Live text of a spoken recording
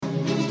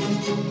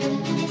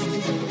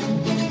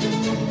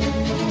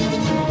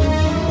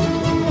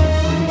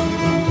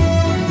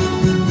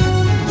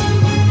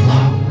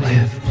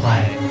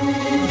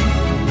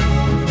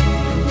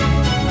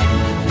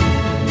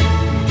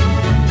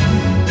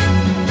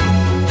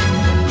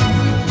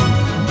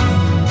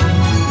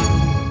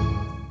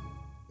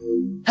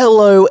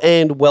Hello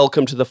and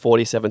welcome to the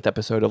 47th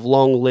episode of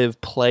Long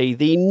Live Play,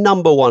 the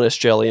number one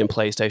Australian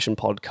PlayStation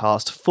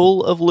podcast,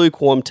 full of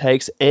lukewarm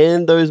takes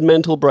and those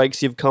mental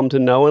breaks you've come to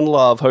know and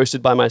love,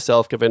 hosted by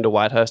myself, Govinda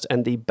Whitehurst,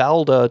 and the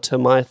Balder to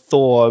my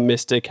Thor,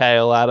 Mr.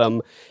 Kale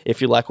Adam.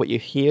 If you like what you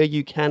hear,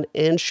 you can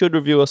and should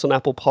review us on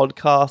Apple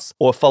Podcasts,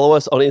 or follow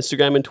us on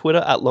Instagram and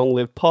Twitter at Long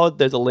Live Pod.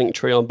 There's a link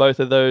tree on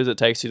both of those. It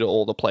takes you to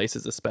all the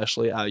places,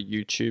 especially our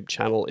YouTube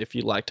channel, if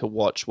you like to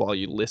watch while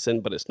you listen,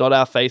 but it's not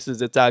our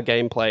faces, it's our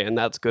gameplay, and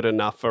that's good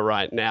enough for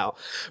right now.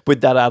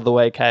 With that out of the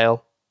way,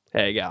 Kale,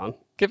 how you going?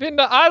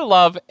 Govinda, I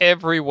love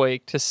every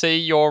week to see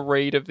your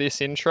read of this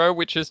intro,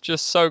 which is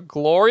just so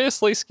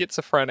gloriously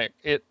schizophrenic.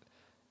 It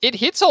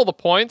hits all the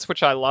points,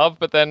 which I love,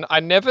 but then I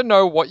never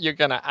know what you're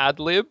going to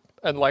ad-lib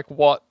and like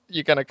what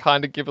you're going to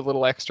kind of give a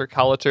little extra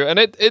color to. And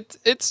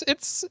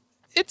it's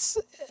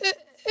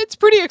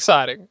pretty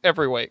exciting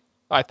every week,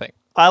 I think.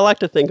 I like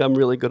to think I'm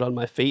really good on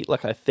my feet.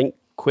 Like, I think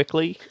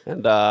quickly,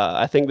 and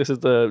I think this is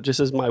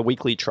just as my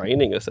weekly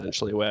training,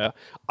 essentially, where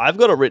I've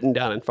got it written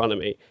down in front of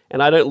me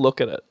and I don't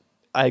look at it.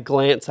 I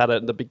glance at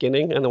it in the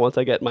beginning, and then once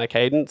I get my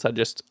cadence,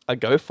 I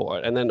go for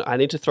it. And then I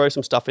need to throw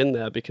some stuff in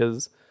there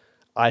because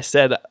I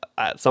said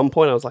at some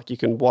point, I was like, you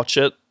can watch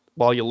it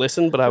while you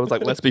listen, but I was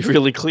like, let's be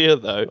really clear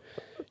though.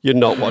 You're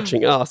not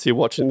watching us, you're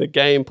watching the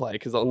gameplay.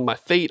 Because on my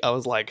feet, I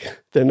was like,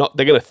 they're going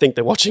to think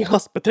they're watching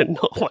us, but they're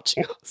not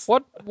watching us.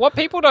 What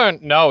people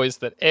don't know is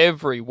that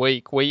every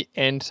week we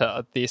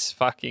enter this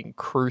fucking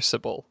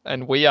crucible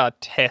and we are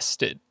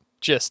tested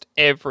just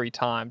every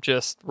time,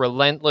 just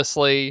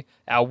relentlessly.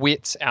 Our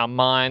wits, our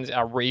minds,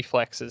 our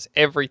reflexes,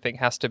 everything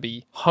has to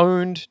be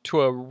honed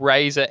to a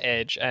razor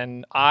edge.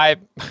 And I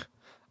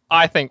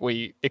think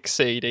we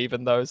exceed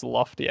even those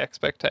lofty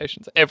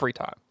expectations every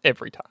time.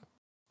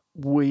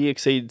 We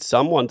exceed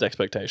someone's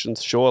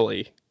expectations,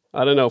 surely.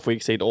 I don't know if we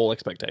exceed all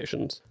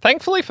expectations.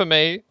 Thankfully for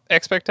me,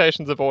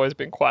 expectations have always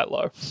been quite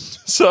low.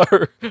 So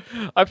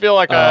I feel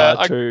like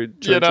true.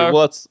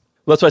 Well,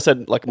 that's why I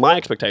said, like, my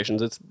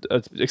expectations, it's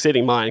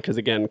exceeding mine, because,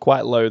 again,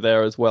 quite low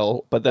there as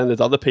well. But then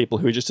there's other people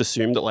who just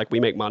assume that, like, we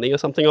make money or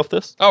something off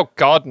this. Oh,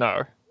 God,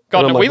 no.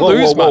 God, no, like, we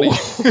lose money.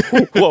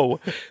 Whoa,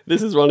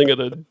 this is running at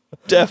a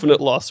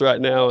definite loss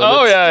right now.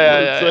 Oh, yeah.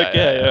 It's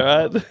okay,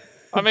 all right?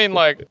 I mean,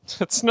 like,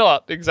 it's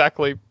not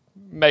exactly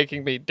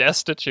making me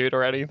destitute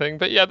or anything,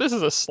 but yeah, this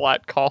is a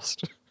slight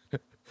cost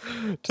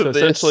to this.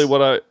 Essentially,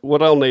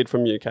 what I'll need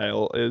from you,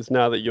 Kale, is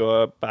now that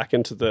you're back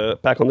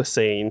on the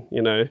scene,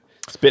 you know,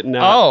 spitting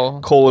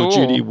out Call of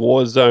Duty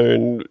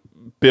Warzone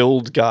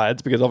build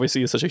guides, because obviously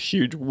you're such a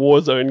huge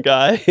Warzone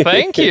guy.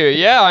 Thank you.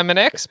 Yeah, I'm an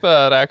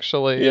expert,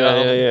 actually.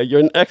 Yeah.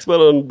 You're an expert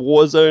on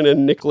Warzone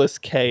and Nicolas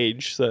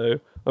Cage, so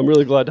I'm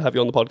really glad to have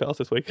you on the podcast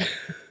this week.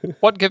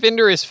 What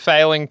Govinda is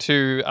failing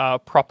to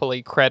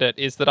properly credit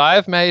is that I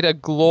have made a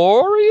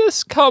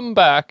glorious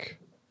comeback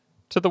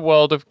to the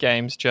world of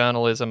games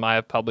journalism. I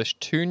have published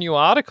 2 new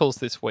articles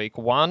this week.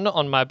 One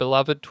on my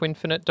beloved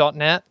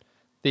twinfinite.net,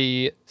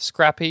 the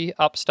scrappy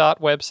upstart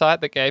website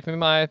that gave me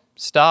my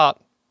start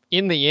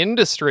in the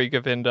industry,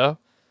 Govinda,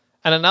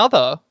 and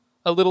another,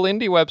 a little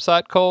indie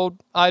website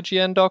called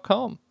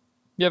IGN.com.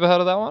 You ever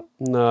heard of that one?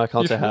 No, I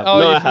can't say I have.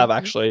 I have,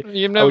 actually.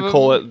 I would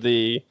call it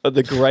the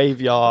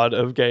graveyard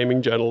of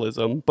gaming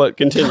journalism, but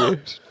continue.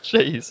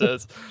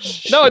 Jesus.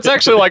 No, it's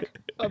actually like,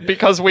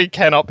 because we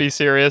cannot be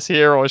serious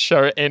here or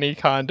show any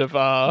kind of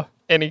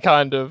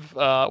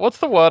what's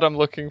the word I'm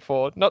looking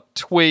for? Not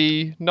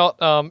twee, not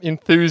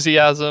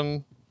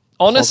enthusiasm,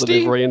 honesty?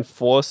 Positive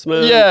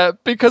reinforcement? Yeah,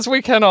 because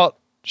we cannot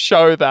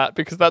show that,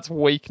 because that's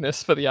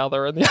weakness for the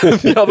other, and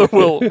the other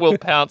will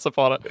pounce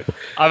upon it.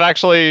 I've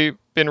actually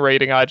been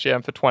reading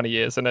IGN for 20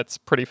 years, and it's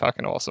pretty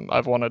fucking awesome.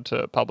 I've wanted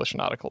to publish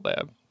an article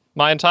there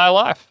my entire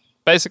life,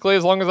 basically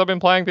as long as I've been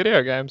playing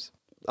video games.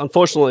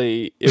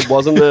 Unfortunately, it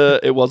wasn't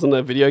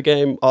a video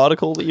game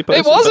article that you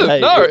posted. It wasn't. Hey,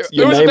 no,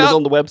 your name is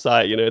on the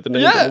website. You know, the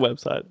name's on the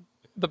website.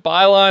 The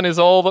byline is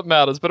all that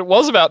matters, but it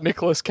was about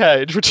Nicolas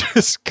Cage, which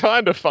is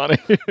kind of funny.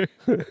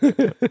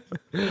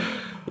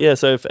 Yeah,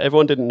 so if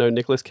everyone didn't know,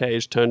 Nicolas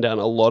Cage turned down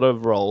a lot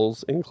of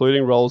roles,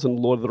 including roles in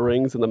Lord of the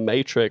Rings and The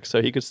Matrix,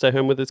 so he could stay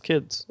home with his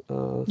kids.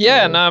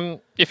 And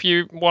if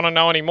you want to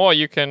know any more,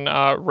 you can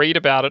read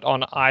about it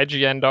on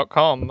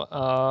IGN.com.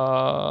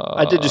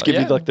 I did just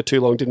give you like the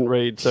too long didn't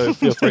read, so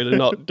feel free to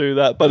not do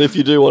that. But if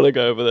you do want to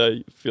go over there,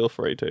 feel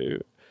free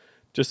to.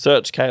 Just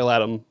search Kale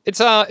Adam.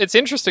 It's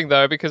interesting,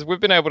 though, because we've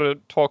been able to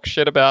talk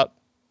shit about,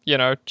 you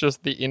know,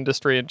 just the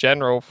industry in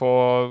general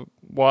for,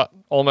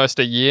 almost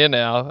a year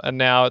now. And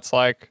now it's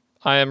like,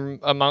 I am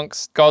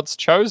amongst God's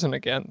chosen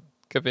again,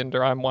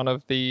 Govinda. I'm one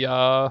of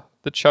the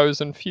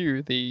chosen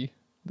few, the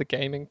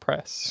gaming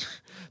press.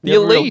 The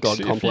elite,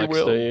 God complex, if you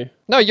will. Do you?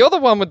 No, you're the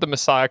one with the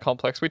Messiah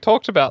complex. We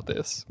talked about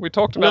this.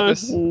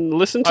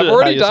 Listen to I've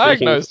already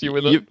diagnosed you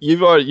with it.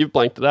 You've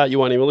blanked it out. You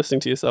weren't even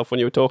listening to yourself when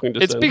you were talking to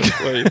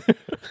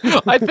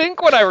I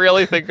think when I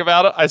really think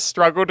about it, I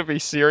struggle to be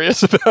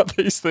serious about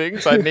these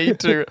things. I need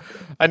to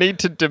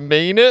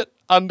demean it,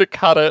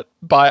 undercut it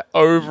by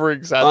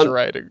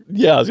over-exaggerating.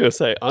 I was going to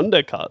say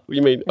undercut.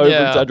 You mean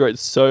over-exaggerate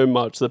so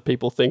much that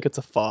people think it's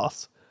a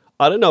farce.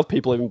 I don't know if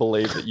people even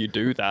believe that you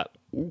do that,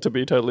 to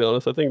be totally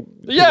honest. I think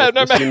Yeah,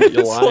 people no, assume man, that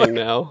you're it's lying like-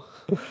 now.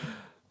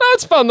 No,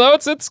 it's fun though.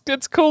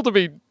 It's cool to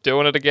be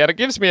doing it again. It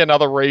gives me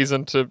another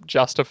reason to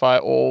justify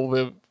all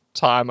the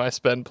time I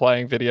spend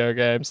playing video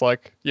games.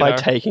 Like, you By know,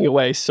 taking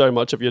away so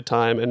much of your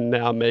time and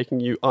now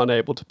making you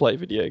unable to play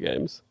video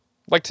games.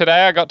 like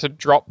today I got to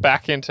drop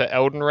back into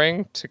Elden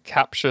Ring to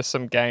capture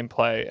some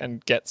gameplay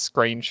and get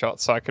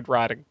screenshots so I could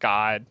write a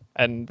guide.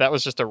 And that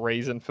was just a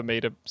reason for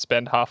me to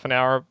spend half an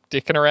hour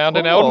dicking around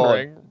in Elden Oh,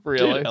 Ring,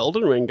 really. Dude,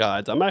 Elden Ring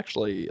guides. I'm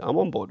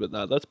on board with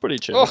that. That's pretty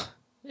chill. Oh,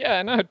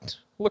 yeah, no,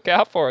 look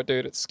out for it,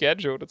 dude. It's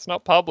scheduled. It's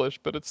not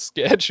published, but it's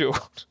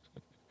scheduled.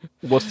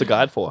 What's the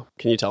guide for?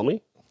 Can you tell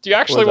me? Do you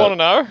actually What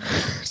want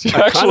is to know? Do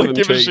you I'm actually kind of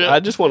give a intrigued.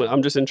 shit?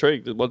 I'm just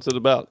intrigued. What's it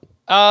about?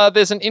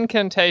 There's an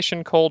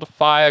incantation called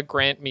Fire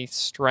Grant Me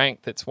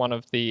Strength. It's one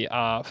of the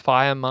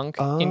Fire Monk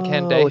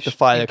incantations. Like the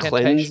fire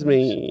cleanse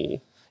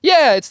me.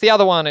 Yeah, it's the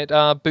other one. It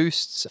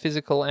boosts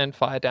physical and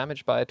fire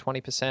damage by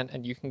 20%,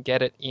 and you can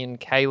get it in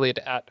Caelid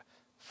at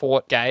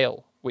Fort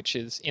Gale, which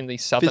is in the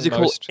Physical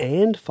southernmost.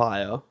 and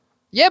fire.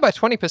 Yeah, by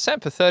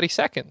 20% for 30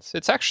 seconds.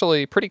 It's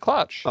actually pretty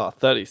clutch. Oh,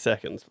 30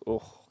 seconds.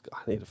 Oh, I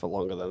need it for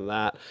longer than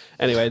that.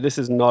 Anyway, this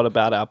is not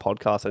about our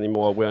podcast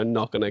anymore. We're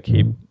not going to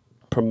keep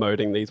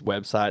promoting these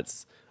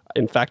websites.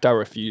 In fact, I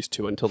refuse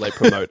to until they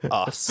promote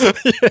us. So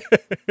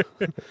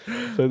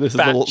this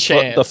Fat is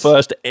chance. the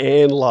first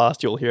and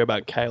last you'll hear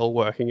about Kale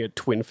working at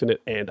Twinfinite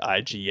and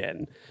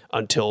IGN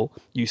until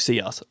you see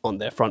us on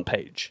their front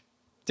page.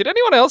 Did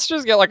anyone else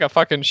just get like a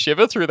fucking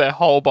shiver through their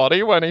whole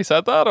body when he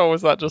said that, or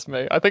was that just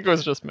me? I think it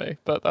was just me,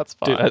 but that's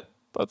fine. Dude,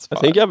 that's I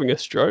fine. think you're having a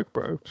stroke,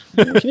 bro.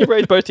 Can you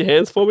raise both your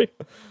hands for me?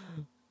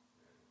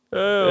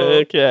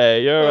 Oh.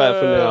 Okay, you're all right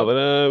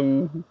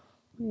for now,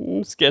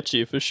 but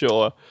sketchy for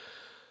sure.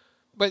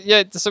 But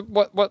yeah, so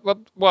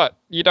what?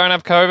 You don't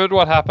have COVID?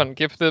 What happened?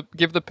 Give the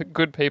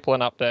good people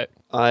an update.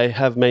 I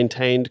have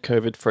maintained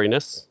COVID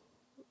freeness.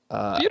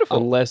 Beautiful.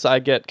 Unless I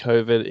get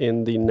COVID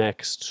in the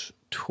next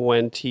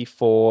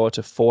 24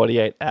 to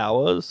 48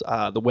 hours.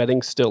 The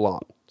wedding's still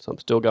on. So I'm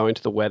still going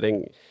to the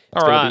wedding.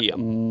 It's All going to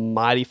be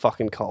mighty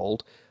fucking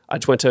cold. I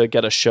just went to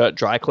get a shirt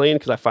dry clean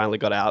because I finally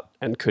got out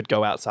and could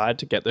go outside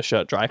to get the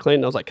shirt dry clean.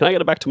 And I was like, can I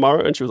get it back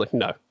tomorrow? And she was like,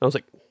 no. I was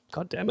like,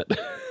 God damn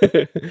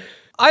it.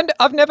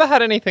 I've never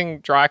had anything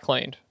dry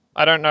cleaned.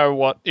 I don't know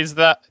what is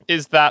that.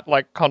 Is that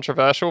like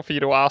controversial for you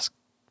to ask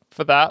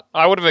for that?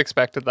 I would have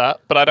expected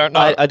that, but I don't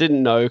know. I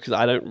didn't know because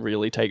I don't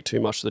really take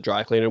too much to the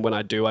dry cleaner. When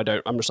I do,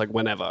 I'm just like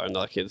whenever and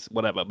like it's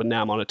whatever. But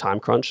now I'm on a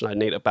time crunch and I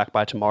need it back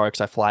by tomorrow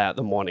because I fly out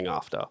the morning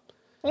after.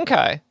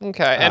 Okay.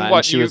 And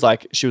what she was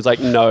like,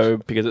 no,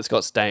 because it's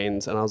got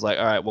stains. And I was like,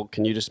 all right, well,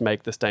 can you just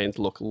make the stains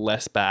look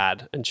less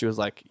bad? And she was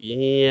like,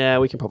 yeah,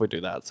 we can probably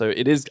do that. So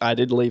I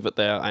did leave it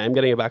there. I am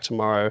getting it back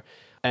tomorrow,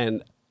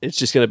 and it's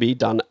just going to be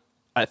done,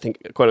 I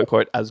think, quote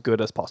unquote, as good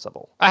as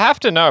possible. I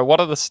have to know, what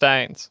are the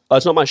stains? Oh,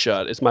 it's not my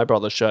shirt. It's my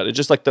brother's shirt. It's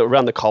just like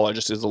around the collar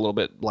just is a little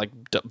bit like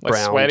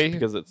brown sweaty?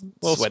 because it's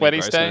Little sweaty sweaty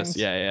grossness. stains?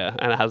 Yeah.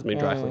 And it hasn't been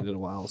dry cleaned in a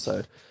while.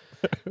 So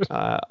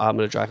I'm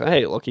going to dry clean.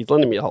 Hey, look, he's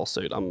lending me a whole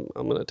suit. I'm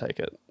going to take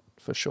it.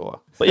 For sure.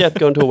 But yeah,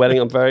 going to a wedding,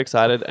 I'm very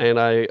excited, and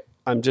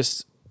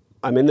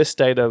I'm in this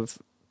state of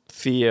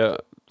fear,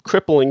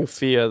 crippling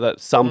fear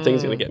that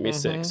something's going to get me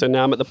sick. So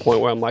now I'm at the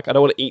point where I'm like, I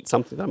don't want to eat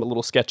something that I'm a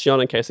little sketchy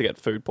on in case I get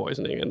food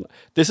poisoning. And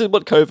this is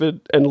what COVID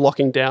and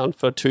locking down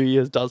for 2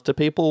 years does to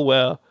people,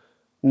 where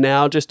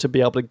now just to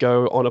be able to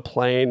go on a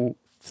plane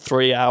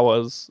 3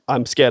 hours,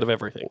 I'm scared of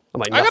everything. I'm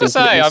like, I gotta nothing's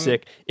going to say, get me I'm-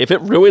 sick. If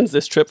it ruins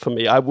this trip for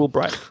me, I will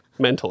break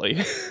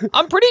mentally.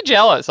 I'm pretty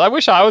jealous. I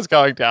wish I was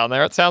going down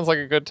there. It sounds like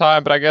a good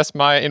time, but I guess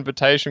my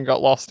invitation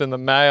got lost in the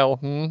mail.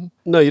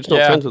 No, you're just not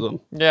Yeah. friends with them.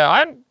 Yeah,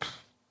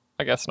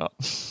 I guess not.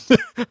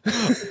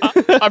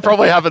 I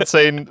probably haven't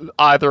seen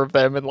either of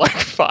them in like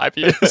 5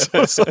 years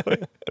or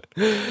something.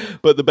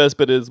 But the best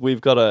bit is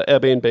we've got an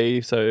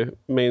Airbnb. So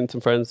me and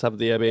some friends have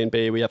the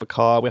Airbnb. We have a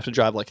car. We have to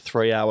drive like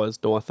 3 hours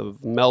north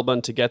of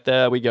Melbourne to get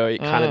there. We go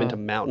kind of into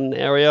mountain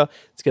area.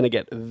 It's going to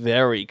get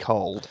very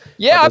cold.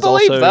 Yeah, I But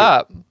there's believe also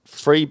that.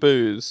 Free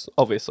booze.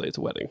 Obviously, it's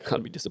a wedding.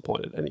 I'd be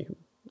disappointed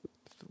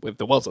if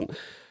there wasn't.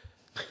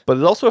 But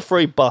there's also a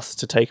free bus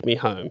to take me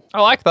home.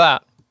 I like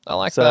that. I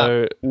like that.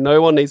 So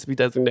no one needs to be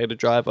designated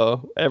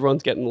driver.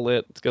 Everyone's getting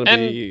lit. It's going to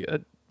be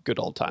a good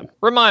old time.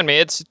 Remind me,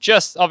 it's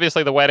just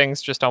obviously the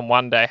wedding's just on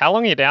one day. How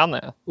long are you down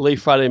there?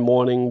 Leave Friday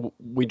morning.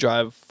 We'll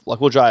drive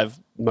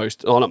not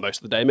most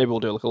of the day. Maybe we'll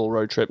do like a little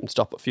road trip and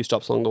stop a few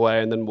stops along the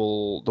way, and then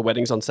the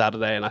wedding's on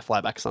Saturday, and I fly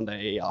back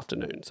Sunday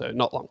afternoon. So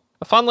not long.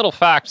 A fun little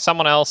fact,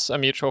 someone else, a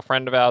mutual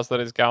friend of ours that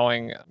is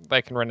going,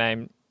 they can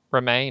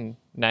remain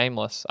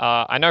nameless.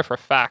 I know for a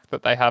fact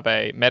that they have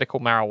a medical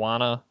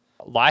marijuana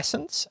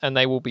license, and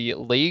they will be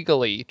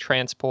legally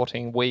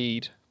transporting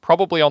weed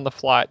probably on the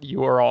flight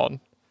you are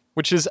on,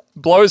 which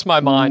blows my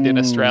mind in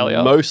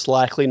Australia. Most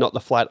likely not the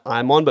flight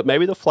I'm on, but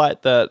maybe the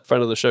flight that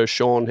friend of the show,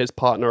 Sean, his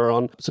partner, are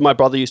on. So my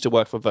brother used to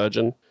work for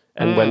Virgin,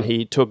 and when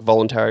he took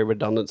voluntary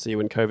redundancy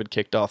when COVID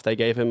kicked off, they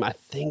gave him, I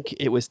think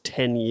it was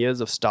 10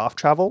 years of staff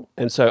travel.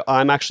 And so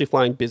I'm actually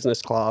flying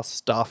business class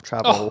staff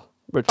travel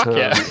return,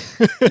 yeah.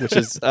 which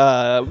is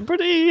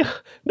pretty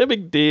no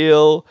big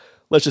deal.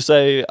 Let's just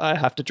say I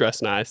have to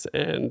dress nice,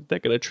 and they're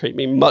going to treat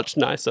me much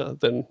nicer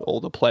than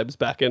all the plebs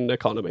back in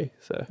economy.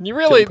 So You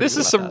really, feeling pretty this good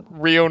is about some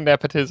real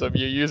nepotism.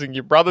 You're using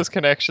your brother's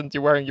connections.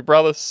 You're wearing your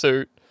brother's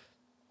suit,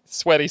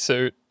 sweaty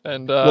suit,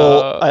 and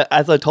Well,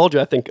 as I told you,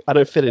 I think I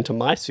don't fit into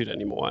my suit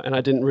anymore, and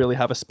I didn't really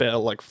have a spare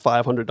like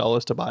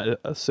 $500 to buy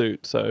a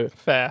suit. So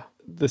fair.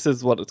 this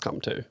is what it's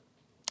come to.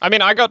 I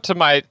mean, I got to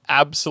my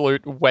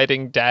absolute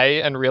wedding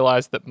day and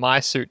realized that my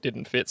suit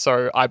didn't fit,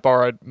 so I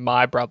borrowed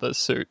my brother's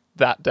suit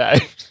that day,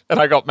 and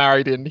I got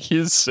married in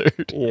his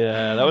suit.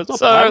 Yeah, that was not.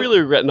 So- I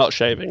really regret not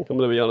shaving. I'm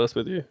going to be honest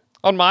with you.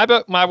 On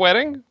my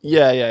wedding?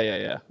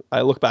 Yeah.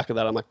 I look back at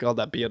that. I'm like, God,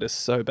 that beard is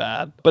so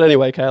bad. But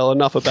anyway, Kale,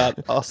 enough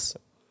about us.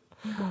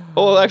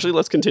 Well, actually,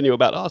 let's continue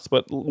about us,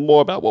 but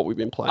more about what we've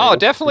been playing. Oh,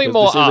 definitely because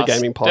more This us. is a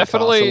gaming podcast,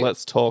 Definitely- so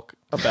let's talk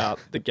about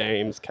the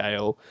games,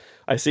 Kale.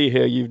 I see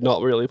here you've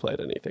not really played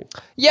anything.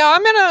 Yeah,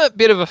 I'm in a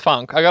bit of a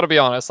funk, I gotta be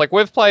honest. Like,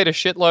 we've played a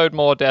shitload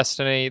more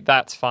Destiny,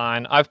 that's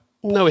fine.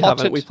 No, we potted-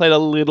 haven't. We played a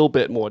little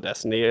bit more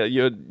Destiny.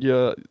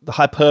 The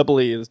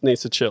hyperbole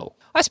needs to chill.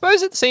 I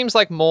suppose it seems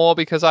like more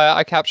because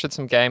I captured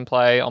some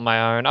gameplay on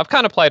my own. I've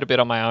kind of played a bit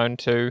on my own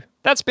too.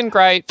 That's been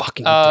great.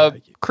 Fucking dare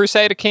you.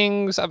 Crusader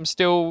Kings, I'm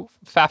still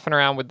faffing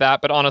around with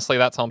that, but honestly,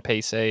 that's on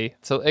PC.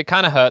 So it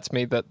kind of hurts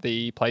me that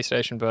the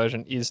PlayStation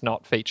version is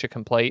not feature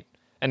complete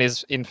and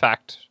is, in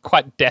fact,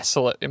 quite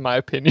desolate, in my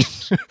opinion.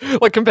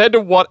 Like, compared to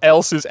what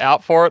else is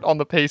out for it on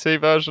the PC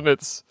version,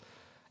 it's...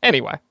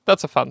 Anyway,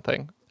 that's a fun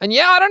thing. And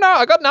yeah, I don't know.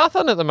 I got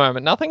nothing at the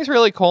moment. Nothing's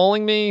really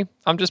calling me.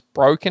 I'm just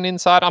broken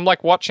inside. I'm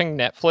like watching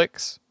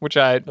Netflix, which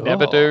I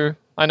never do.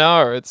 I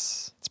know,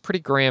 it's pretty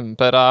grim.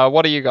 But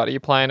what do you got? Are you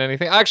playing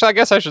anything? Actually, I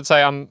guess I should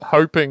say I'm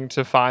hoping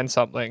to find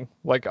something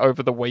like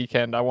over the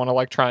weekend. I want to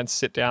like try and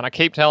sit down. I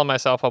keep telling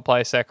myself I'll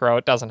play Sekiro.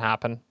 It doesn't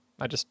happen.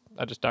 I just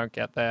don't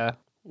get there.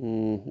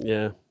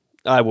 Yeah,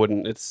 I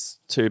wouldn't. It's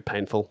too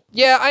painful.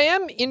 Yeah, I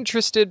am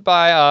interested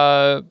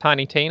by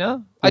Tiny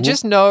Tina. I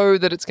just know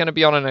that it's going to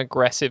be on an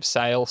aggressive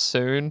sale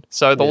soon.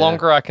 So the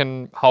longer I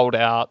can hold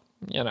out,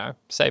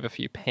 save a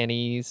few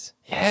pennies.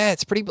 Yeah,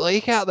 it's pretty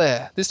bleak out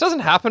there. This doesn't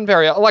happen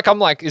I'm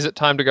like, is it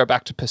time to go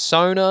back to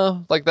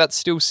Persona? Like, that's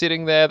still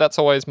sitting there. That's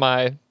always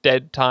my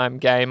dead time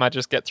game. I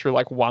just get through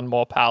like one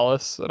more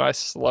palace and I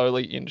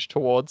slowly inch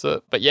towards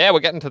it. But yeah,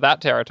 we're getting to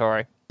that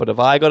territory. But have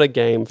I got a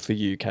game for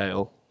you,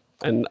 Kale?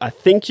 And I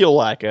think you'll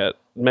like it.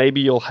 Maybe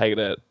you'll hate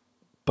it.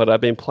 But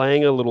I've been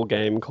playing a little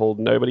game called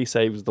Nobody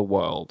Saves the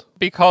World.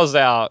 Because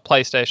our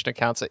PlayStation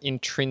accounts are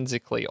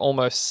intrinsically,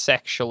 almost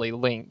sexually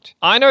linked.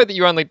 I know that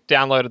you only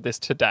downloaded this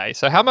today,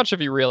 so how much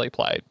have you really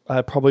played?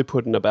 I probably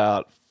put in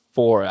about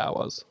 4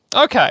 hours.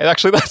 Okay,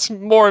 actually that's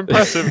more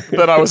impressive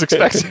than I was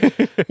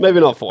expecting. maybe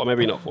not four,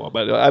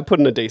 but I put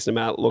in a decent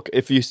amount. Look,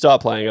 if you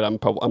start playing it,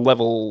 I'm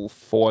level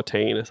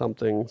 14 or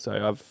something, so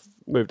I've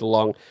moved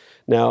along.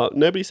 Now,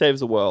 Nobody Saves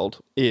the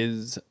World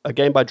is a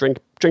game by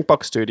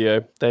Drinkbox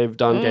Studio. They've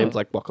done games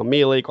like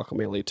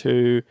Guacamelee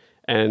 2,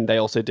 and they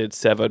also did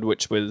Severed,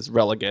 which was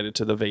relegated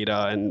to the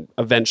Vita, and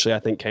eventually I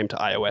think came to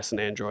iOS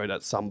and Android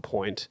at some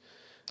point.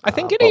 I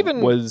think it but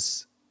even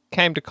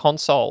came to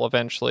console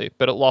eventually,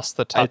 but it lost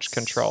the touch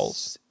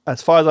controls.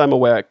 As far as I'm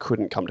aware, it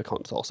couldn't come to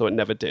console, so it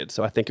never did.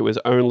 So I think it was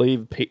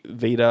only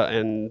Vita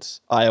and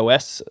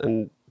iOS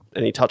and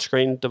any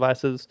touchscreen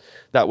devices.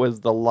 That was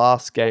the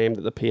last game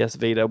that the PS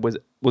Vita was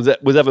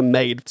ever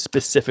made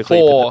specifically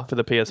for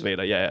the PS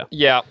Vita. Yeah.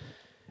 Yeah.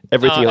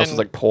 Everything else was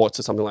like ports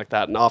or something like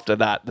that. And after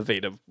that, the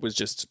Vita was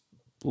just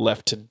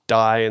left to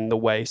die in the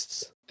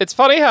wastes. It's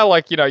funny how,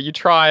 you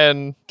try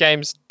and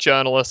games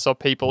journalists or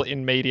people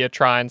in media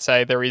try and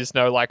say there is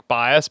no,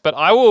 bias, but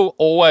I will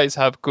always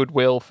have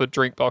goodwill for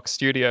Drinkbox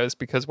Studios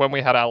because when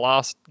we had our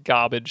last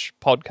garbage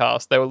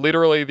podcast, they were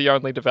literally the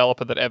only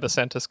developer that ever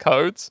sent us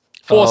codes.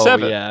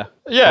 4.7. Yeah.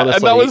 Yeah,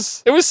 Honestly, and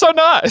it was so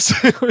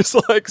nice. It was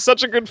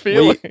such a good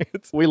feeling.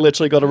 We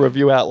literally got a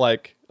review out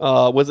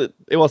it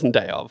wasn't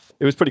day of.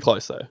 It was pretty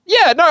close though.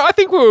 Yeah, no, I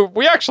think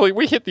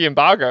we hit the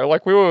embargo.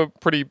 We were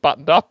pretty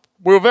buttoned up.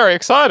 We were very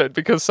excited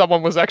because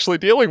someone was actually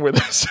dealing with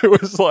us. It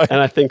was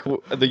And I think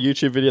the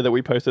YouTube video that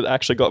we posted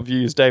actually got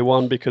views day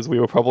one because we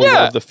were probably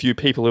one of the few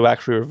people who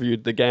actually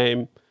reviewed the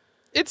game.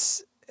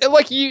 It's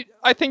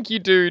I think you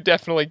do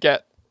definitely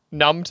get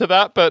numb to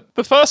that, but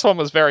the first one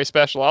was very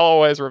special. I'll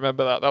always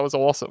remember that. That was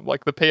awesome.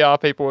 The PR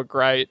people were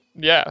great.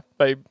 Yeah,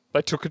 they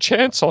took a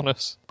chance on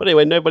us. But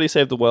anyway, Nobody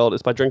Saved the World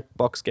is by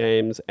Drinkbox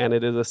Games, and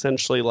it is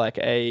essentially like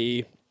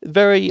a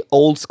very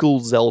old school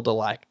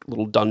Zelda-like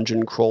little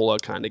dungeon crawler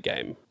kind of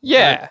game.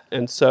 Yeah. Right?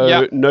 And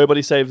so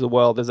Nobody Saves the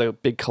World. There's a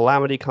big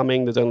calamity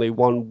coming. There's only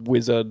one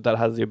wizard that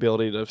has the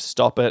ability to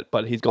stop it,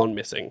 but he's gone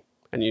missing,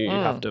 and you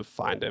have to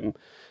find him.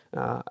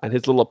 And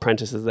his little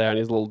apprentice is there, and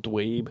he's a little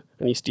dweeb,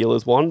 and you steal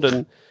his wand,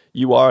 and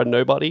you are a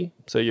nobody.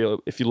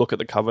 So if you look at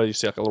the cover, you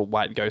see a little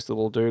white ghost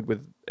little dude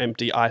with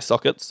empty eye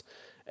sockets.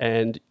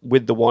 And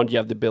with the wand, you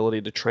have the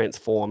ability to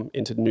transform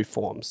into new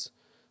forms.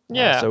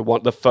 Yeah. So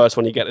the first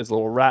one you get is a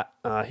little rat.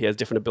 He has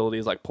different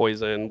abilities like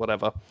poison,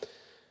 whatever.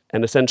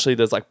 And essentially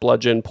there's like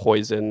bludgeon,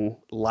 poison,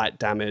 light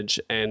damage,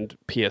 and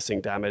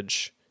piercing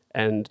damage.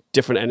 And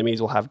different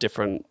enemies will have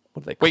different,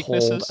 what are they called?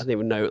 Weaknesses? I don't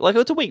even know. Like,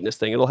 it's a weakness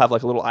thing. It'll have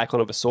like a little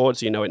icon of a sword,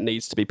 so you know it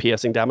needs to be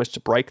piercing damage to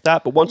break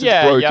that. But once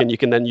it's broken, you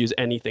can then use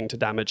anything to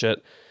damage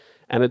it.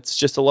 And it's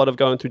just a lot of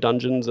going through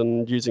dungeons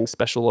and using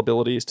special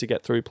abilities to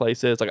get through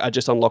places. Like, I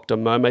just unlocked a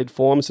mermaid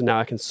form, so now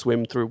I can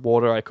swim through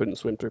water I couldn't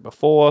swim through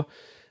before.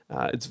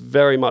 It's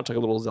very much like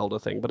a little Zelda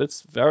thing, but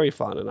it's very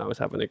fun, and I was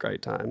having a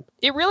great time.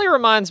 It really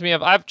reminds me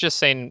of, I've just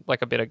seen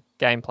like a bit of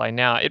gameplay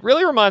now. It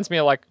really reminds me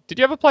of like, did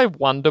you ever play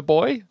Wonder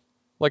Boy?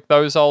 Like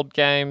those old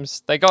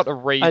games? They got a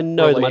re-release. I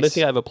know them. I don't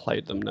think I ever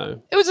played them,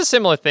 no. It was a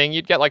similar thing.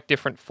 You'd get like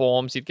different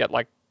forms. You'd get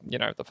like, you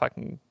know, the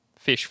fucking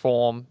fish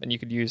form, and you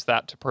could use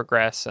that to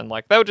progress. And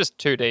like, they were just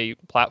 2D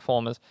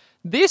platformers.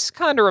 This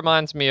kind of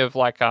reminds me of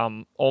like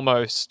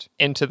almost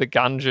Enter the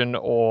Gungeon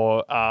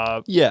or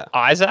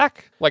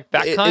Isaac. Like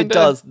that kind of... It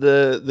does.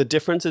 The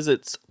difference is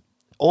it's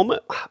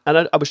almost...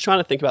 And I was trying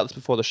to think about this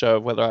before the show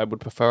of whether I would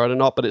prefer it or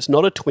not, but it's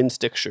not a twin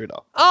stick shooter.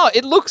 Oh,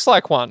 it looks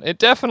like one. It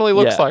definitely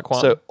looks like one.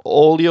 So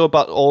all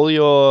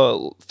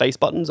your face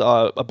buttons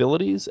are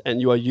abilities, and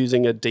you are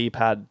using a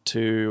D-pad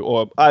to...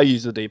 Or I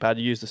use the D-pad,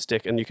 you use the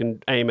stick, and you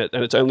can aim it,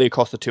 and it's only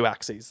across the two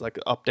axes, like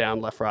up,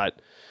 down, left, right.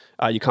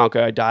 You can't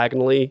go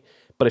diagonally.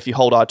 But if you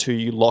hold R2,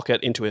 you lock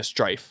it into a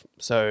strafe.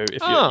 So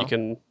if you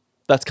can,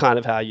 that's kind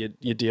of how you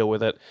deal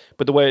with it.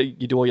 But the way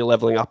you do all your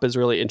leveling up is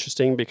really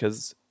interesting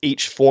because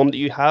each form that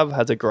you have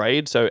has a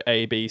grade. So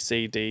A, B,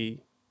 C,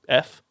 D,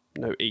 F.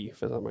 No E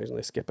for some reason.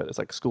 They skip it. It's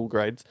like school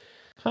grades.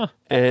 Huh.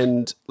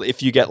 And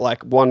if you get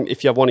like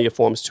if you have one of your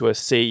forms to a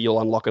C, you'll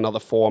unlock another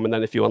form. And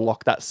then if you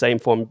unlock that same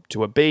form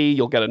to a B,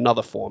 you'll get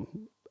another form.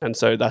 And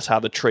so that's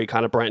how the tree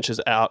kind of branches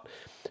out.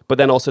 But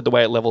then also the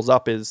way it levels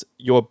up is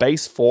your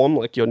base form,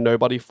 like your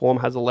nobody form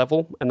has a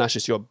level, and that's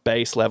just your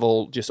base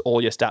level. Just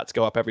all your stats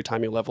go up every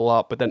time you level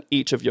up. But then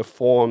each of your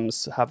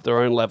forms have their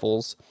own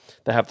levels.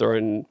 They have their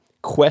own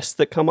quests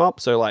that come up.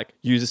 So like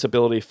use this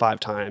ability 5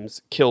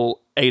 times,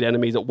 kill 8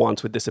 enemies at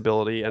once with this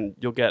ability, and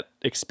you'll get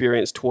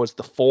experience towards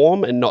the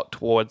form and not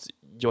towards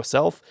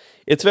yourself.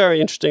 It's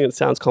very interesting. It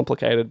sounds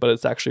complicated, but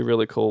it's actually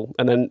really cool.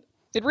 And then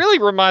it really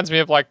reminds me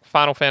of like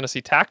Final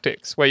Fantasy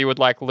Tactics, where you would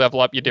like level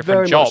up your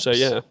different jobs. Much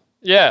so, yeah.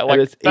 Yeah, like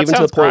and it's that even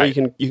to the point great.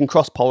 where you can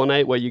cross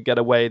pollinate, where you get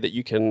a way that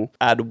you can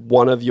add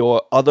one of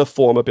your other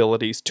form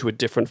abilities to a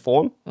different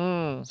form.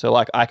 So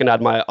like I can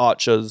add my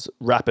archer's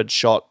rapid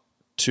shot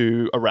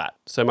to a rat.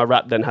 So my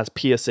rat then has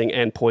piercing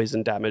and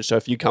poison damage. So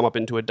if you come up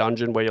into a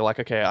dungeon where you're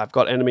like, okay, I've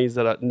got enemies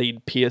that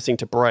need piercing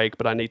to break,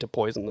 but I need to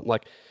poison them,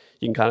 like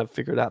you can kind of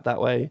figure it out that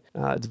way.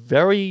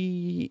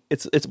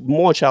 It's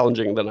more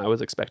challenging than I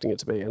was expecting it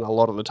to be. And a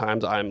lot of the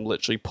times I'm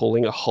literally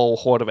pulling a whole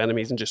horde of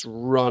enemies and just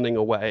running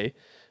away.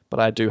 But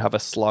I do have a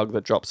slug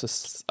that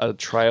drops a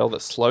trail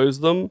that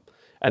slows them.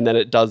 And then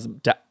it does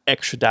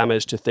extra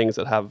damage to things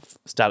that have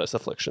status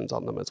afflictions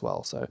on them as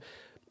well. So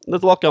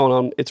there's a lot going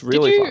on. It's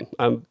really fun.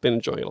 I've been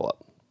enjoying it a lot.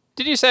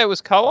 Did you say it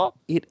was co-op?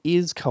 It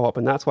is co-op,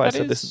 and that's why I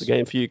said this is the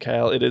game for you,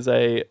 Kale. It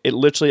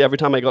literally, every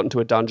time I got into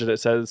a dungeon, it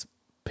says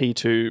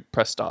P2,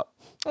 press start.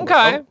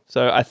 Okay.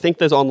 So I think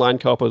there's online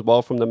co-op as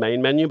well from the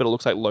main menu, but it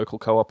looks like local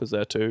co-op is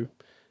there too.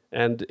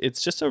 And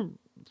it's just a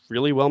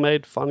really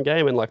well-made, fun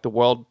game, and like the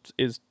world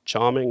is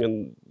charming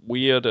and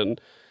weird, and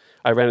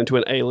I ran into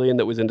an alien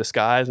that was in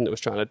disguise, and it was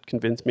trying to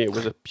convince me it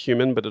was a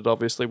human, but it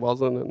obviously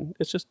wasn't, and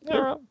it's just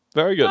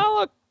very good. Oh,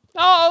 look.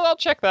 I'll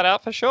check that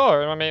out for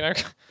sure. I mean,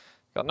 I've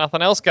got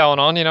nothing else going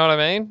on, you know what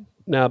I mean?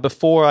 Now,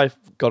 before I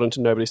got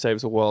into Nobody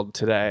Saves the World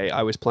today,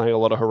 I was playing a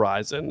lot of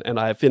Horizon, and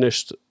I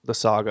finished the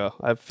saga.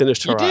 I've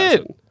finished Horizon. You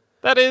did?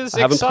 That is I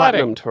haven't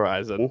exciting. platinumed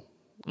Horizon.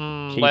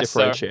 Key less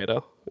so.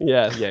 differentiator.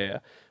 Yeah.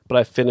 But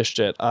I finished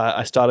it.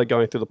 I started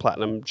going through the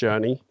platinum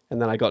journey,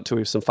 and then I got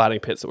to some fighting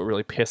pits that were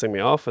really pissing me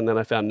off, and then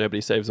I found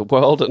Nobody Saves the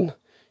World, and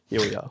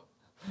here we are.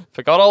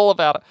 Forgot all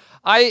about it.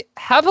 I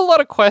have a lot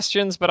of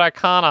questions, but I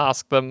can't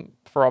ask them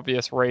for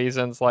obvious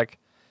reasons. Like,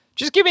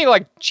 just give me,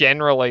 like,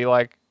 generally,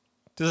 like,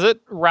 does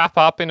it wrap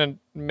up in a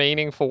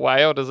meaningful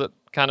way, or does it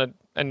kind of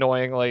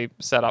annoyingly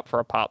set up for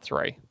a part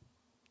 3,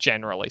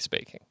 generally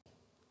speaking?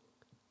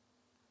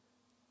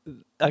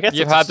 I guess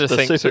you've had to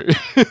think too.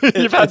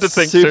 You've had to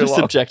think too long.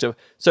 Super subjective.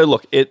 So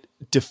look, it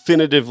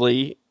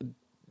definitively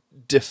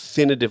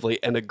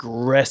and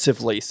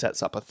aggressively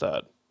sets up a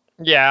third.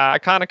 Yeah, I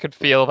kind of could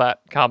feel that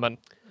coming.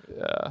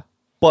 Yeah.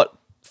 But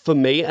for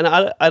me, and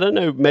I don't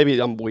know, maybe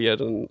I'm weird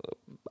and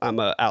I'm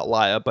an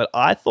outlier, but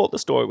I thought the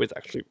story was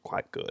actually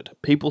quite good.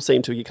 People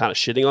seem to be kind of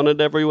shitting on it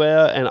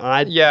everywhere, and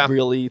I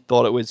really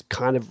thought it was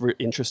kind of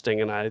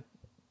interesting, and I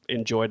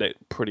enjoyed it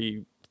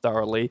pretty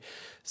thoroughly.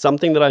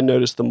 Something that I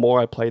noticed the more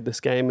I played this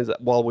game is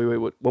that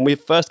when we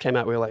first came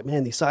out, we were like,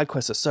 man, these side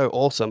quests are so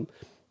awesome.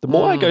 The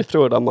more I go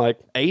through it, I'm like,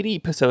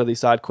 80% of these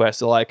side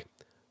quests are like,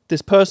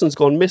 this person's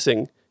gone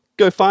missing.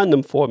 Go find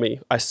them for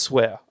me. I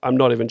swear. I'm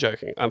not even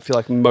joking. I feel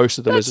like most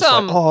of them is just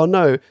like, oh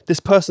no, this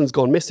person's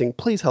gone missing.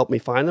 Please help me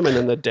find them. And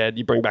then they're dead.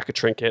 You bring back a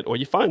trinket or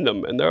you find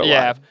them and they're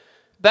alive.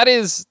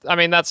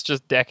 Yeah. That's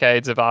just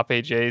decades of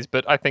RPGs,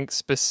 but I think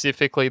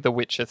specifically The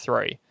Witcher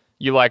 3.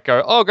 you like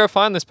go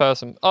find this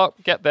person. Oh,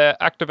 get there,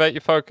 activate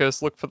your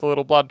focus, look for the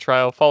little blood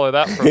trail, follow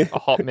that for a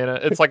hot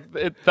minute. It's like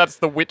that's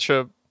The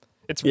Witcher.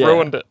 It's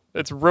ruined it.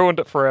 It's ruined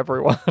it for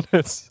everyone.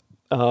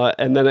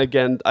 And then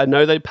again, I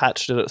know they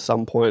patched it at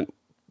some point,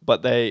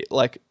 but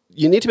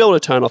you need to be able to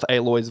turn off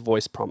Aloy's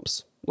voice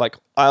prompts. Like,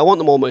 I want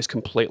them almost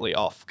completely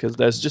off, because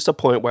there's just a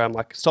point where I'm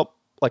like, stop.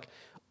 Like,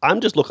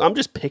 I'm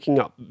just picking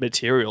up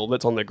material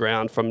that's on the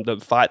ground from the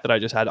fight that I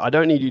just had. I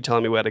don't need you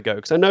telling me where to go,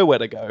 because I know where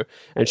to go.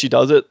 And she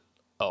does it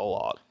a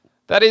lot.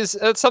 That's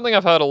something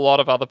I've heard a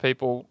lot of other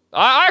people.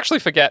 I actually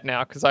forget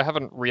now, because I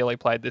haven't really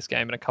played this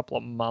game in a couple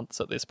of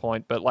months at this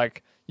point. But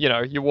like,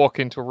 you walk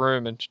into a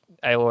room and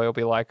Aloy will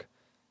be like,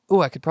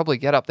 "Oh, I could probably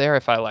get up there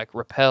if I like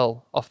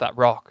rappel off that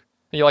rock."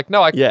 And you're like,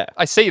 "No,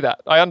 I see that.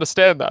 I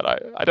understand that.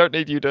 I don't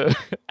need you to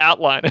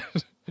outline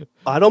it."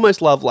 I'd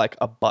almost love like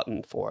a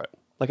button for it.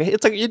 Like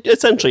it's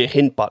essentially a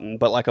hint button,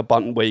 but like a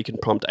button where you can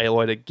prompt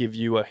Aloy to give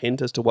you a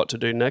hint as to what to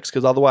do next.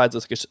 Because otherwise,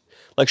 it's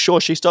like sure,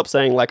 she stops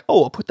saying like,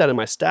 "Oh, I'll put that in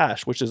my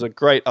stash," which is a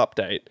great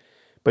update.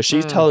 But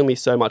she's telling me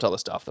so much other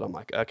stuff that I'm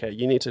like, okay,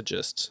 you need to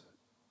just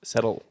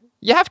settle.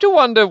 You have to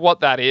wonder what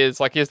that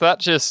is. Like, is that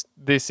just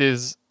this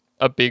is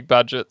a big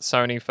budget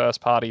Sony first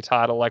party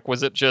title? Like,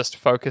 was it just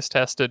focus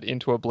tested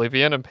into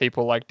oblivion and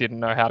people like didn't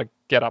know how to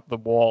get up the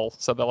wall?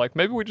 So they're like,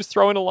 maybe we just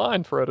throw in a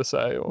line for her to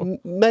say. Or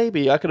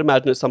maybe I could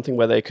imagine it's something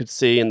where they could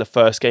see in the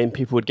first game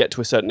people would get to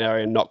a certain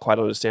area and not quite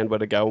understand where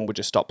to go and would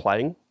just stop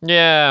playing.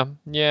 Yeah.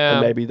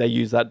 And maybe they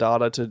use that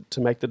data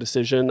to make the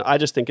decision. I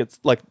just think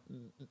it's like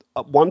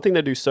one thing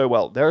they do so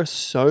well. There are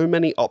so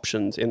many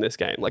options in this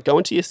game. Like, go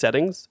into your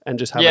settings and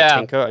just have a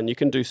tinker, and you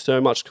can do so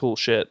much cool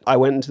shit. I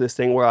went into this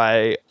thing where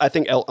I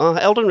think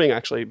Elden Ring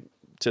actually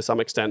to some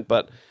extent,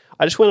 but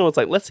I just went and was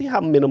like, let's see how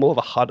minimal of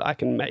a HUD I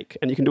can make.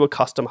 And you can do a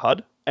custom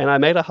HUD. And I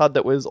made a HUD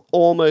that was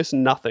almost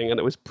nothing, and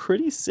it was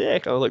pretty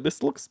sick. I was like,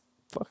 this looks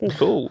fucking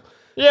cool.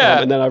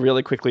 Yeah. And then I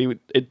really quickly,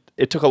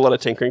 it took a lot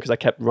of tinkering because I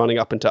kept running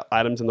up into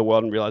items in the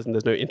world and realizing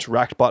there's no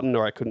interact button,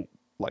 or I couldn't,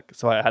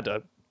 so I had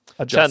to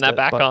adjust turn that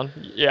back on.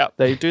 Yeah.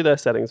 They do their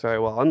settings very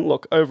well. And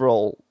look,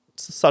 overall,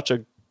 it's such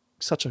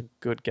a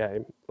good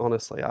game.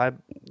 Honestly, I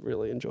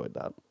really enjoyed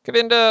that.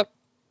 Govinda,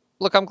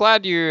 look, I'm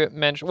glad you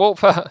mentioned. Well,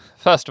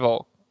 first of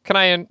all, can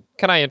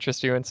I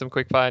interest you in some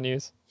quickfire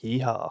news?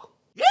 Yeehaw.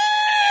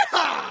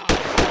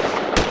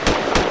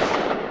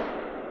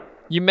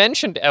 You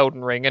mentioned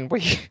Elden Ring, and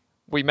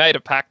we made a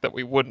pact that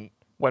we wouldn't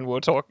when we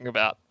were talking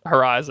about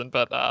Horizon.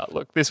 But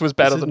look, this was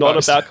better than most.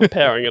 This is not about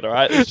comparing it, all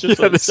right? It's just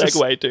a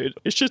segue, dude.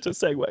 It's just a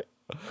segue.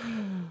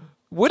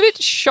 Would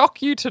it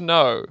shock you to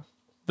know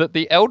that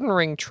the Elden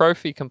Ring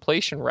trophy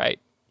completion rate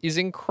is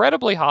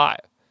incredibly high?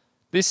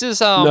 This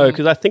is No,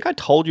 because I think I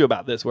told you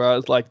about this, where I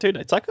was like, dude,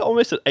 it's like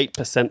almost at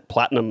 8%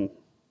 platinum.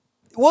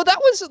 Well, that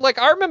was like,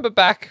 I remember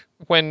back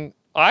when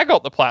I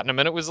got the platinum,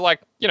 and it was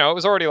like, it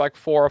was already like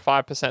 4 or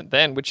 5%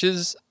 then, which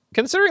is,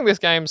 considering this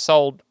game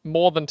sold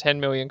more than 10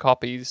 million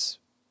copies,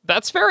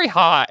 that's very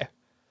high.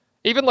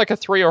 Even like a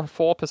 3 or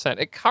 4%.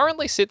 It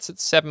currently sits at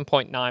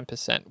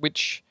 7.9%,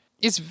 which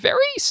is very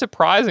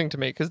surprising to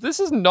me, because this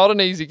is not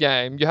an easy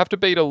game. You have to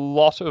beat a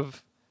lot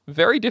of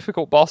very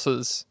difficult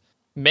bosses,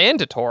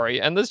 mandatory,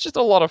 and there's just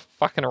a lot of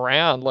fucking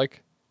around.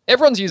 Like,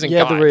 everyone's using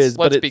guides, there is,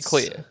 let's be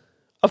clear.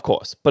 Of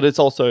course, but it's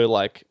also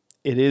like,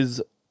 it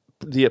is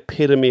the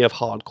epitome of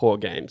hardcore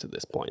games at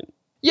this point.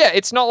 Yeah,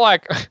 it's not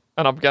like,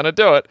 and I'm going to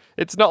do it,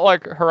 it's not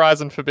like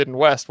Horizon Forbidden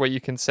West where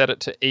you can set it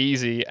to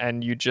easy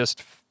and you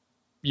just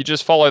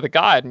follow the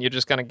guide and you're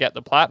just going to get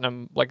the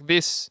platinum. Like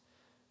this,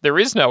 there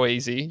is no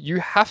easy. You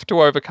have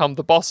to overcome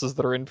the bosses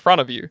that are in front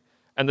of you.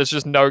 And there's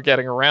just no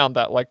getting around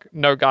that. Like,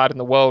 no guide in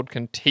the world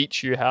can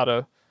teach you how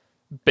to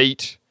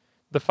beat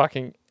the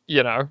fucking,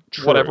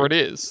 whatever it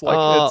is.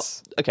 Like,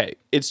 okay,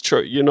 it's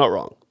true. You're not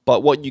wrong.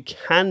 But what you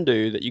can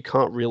do that you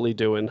can't really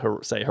do in,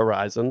 say,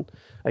 Horizon,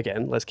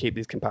 again, let's keep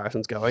these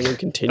comparisons going and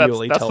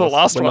continually tell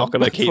us we're not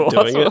going to keep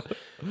doing it,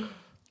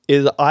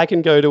 is I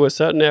can go to a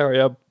certain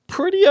area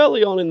pretty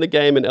early on in the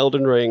game in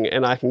Elden Ring,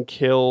 and I can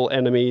kill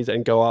enemies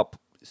and go up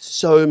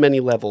so many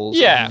levels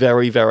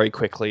very, very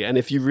quickly. And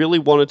if you really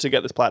wanted to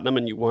get this platinum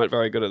and you weren't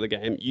very good at the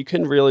game, you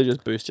can really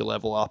just boost your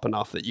level up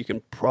enough that you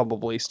can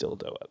probably still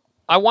do it.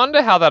 I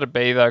wonder how that'd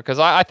be, though, because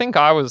I think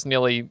I was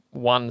nearly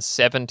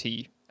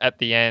 170 at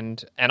the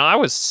end, and I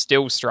was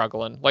still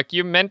struggling. Like,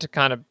 you're meant to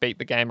kind of beat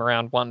the game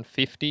around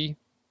 150,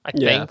 I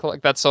think.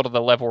 Like, that's sort of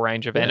the level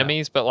range of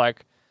enemies. But,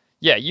 like,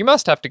 yeah, you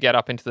must have to get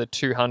up into the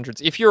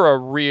 200s if you're a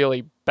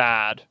really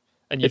bad,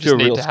 and you just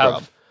need to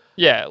have...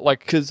 Yeah,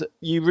 like... Because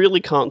you really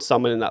can't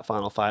summon in that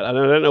final fight. I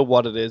don't know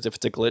what it is, if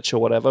it's a glitch or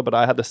whatever, but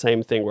I had the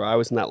same thing where I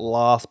was in that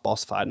last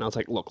boss fight, and I was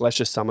like, look, let's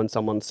just summon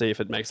someone, see if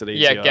it makes it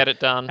easier. Yeah, get it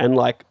done. And,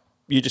 like,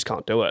 you just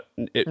can't do it.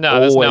 It there's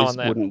no always one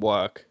there. Wouldn't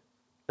work.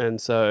 And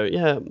so,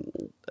 yeah,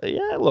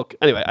 look,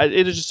 anyway,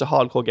 it is just a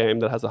hardcore game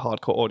that has a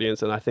hardcore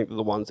audience, and I think that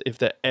the ones, if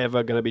they're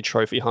ever going to be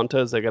trophy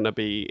hunters, they're going to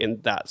be in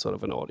that sort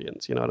of an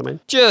audience, you know what I mean?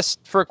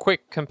 Just for a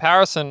quick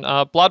comparison,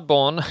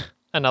 Bloodborne,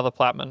 another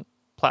platinum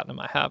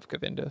I have,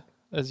 Govinda,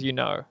 as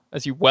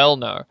you well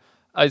know,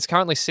 is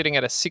currently sitting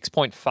at a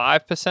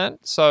 6.5%,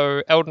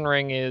 so Elden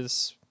Ring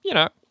is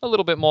a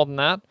little bit more than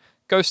that.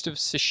 Ghost of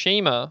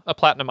Tsushima, a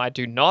platinum I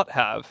do not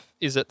have,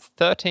 is at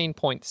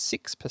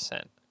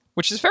 13.6%,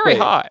 which is very Wait.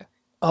 high.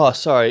 Oh,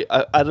 sorry.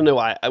 I don't know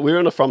why. We were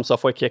on a From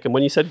Software kick, and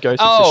when you said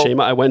Ghost of Oh.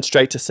 Tsushima, I went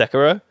straight to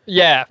Sekiro,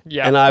 Yeah.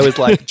 and I was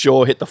like,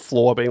 jaw hit the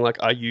floor, being like,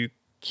 "Are you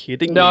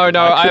kidding No, me?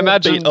 no, I couldn't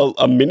imagine- beat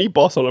a mini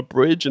boss on a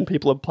bridge, and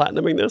people are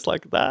platinuming this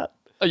like that."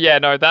 Yeah,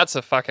 no, that's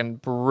a fucking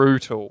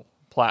brutal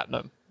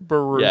platinum.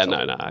 Brutal. Yeah,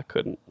 no, I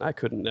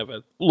couldn't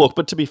never look.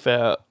 But to be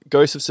fair,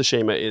 Ghost of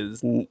Tsushima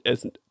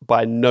is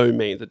by no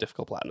means a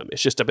difficult platinum.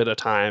 It's just a bit of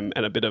time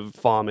and a bit of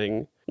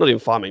farming. Not even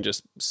farming,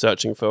 just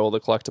searching for all the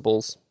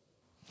collectibles.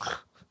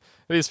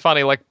 It is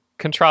funny, like,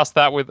 contrast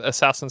that with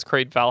Assassin's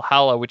Creed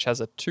Valhalla, which has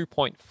a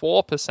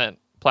 2.4%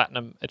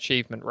 platinum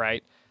achievement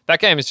rate. That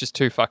game is just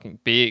too fucking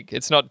big.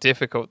 It's not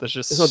difficult. There's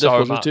just It's not so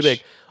difficult. much. It's too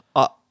big.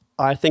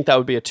 I think that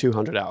would be a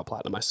 200-hour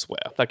platinum. I swear,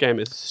 that game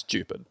is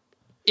stupid.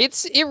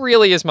 It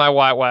really is my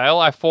white whale.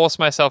 I force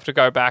myself to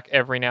go back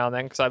every now and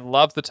then because I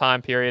love the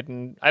time period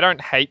and I don't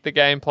hate the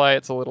gameplay.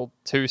 It's a little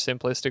too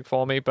simplistic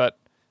for me, but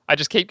I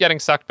just keep getting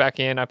sucked back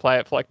in. I play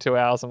it for like 2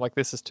 hours. I'm like,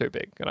 this is too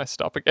big. And I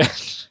stop again.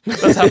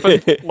 That's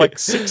happened like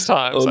 6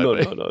 times. Oh,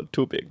 I think. no.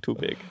 Too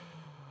big.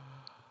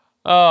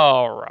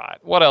 All right.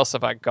 What else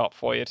have I got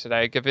for you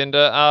today,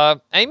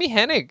 Govinda? Amy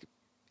Hennig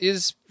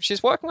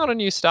she's working on a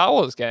new Star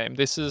Wars game.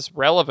 This is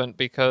relevant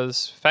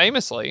because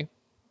famously,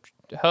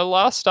 her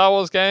last Star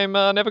Wars game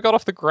never got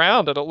off the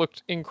ground and it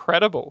looked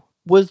incredible.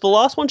 Was the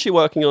last one she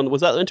working on,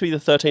 was that meant to be the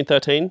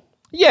 1313?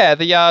 Yeah,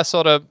 the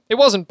sort of, it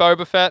wasn't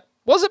Boba Fett.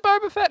 Was it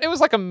Boba Fett? It was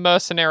like a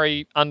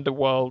mercenary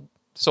underworld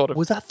sort of.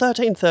 Was that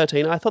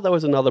 1313? I thought there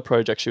was another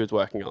project she was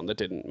working on that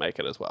didn't make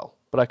it as well.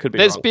 But I could be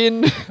There's wrong.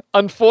 been,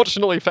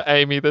 unfortunately for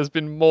Amy, there's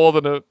been more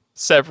than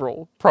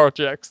several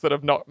projects that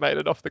have not made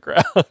it off the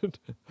ground.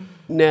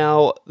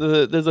 Now,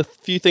 there's a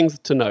few things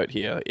to note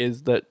here,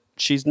 is that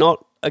she's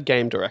not a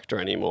game director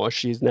anymore.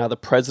 She's now the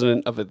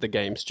president of the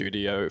game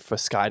studio for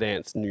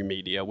Skydance New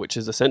Media, which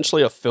is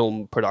essentially a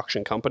film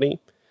production company.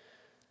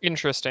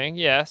 Interesting,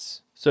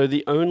 yes. So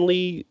the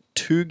only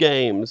 2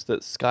 games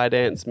that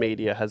Skydance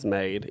Media has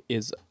made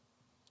is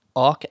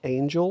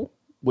Archangel,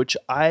 which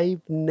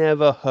I've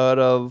never heard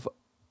of.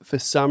 For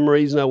some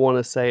reason, I want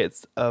to say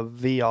it's a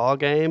VR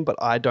game, but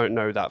I don't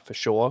know that for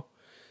sure.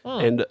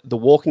 And The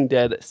Walking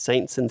Dead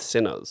Saints and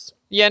Sinners.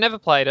 Yeah, never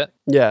played it.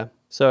 Yeah.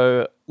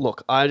 So,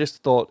 look, I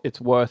just thought it's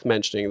worth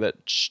mentioning that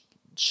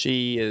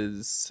she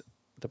is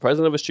the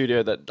president of a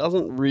studio that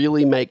doesn't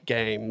really make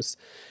games,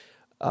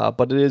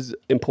 but it is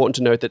important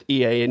to note that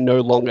EA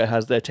no longer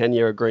has their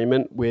 10-year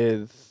agreement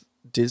with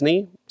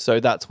Disney. So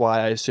that's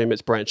why I assume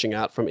it's branching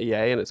out from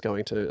EA and it's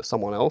going to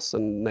someone else.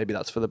 And maybe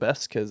that's for the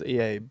best because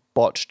EA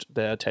botched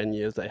their 10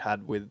 years they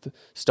had with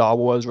Star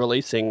Wars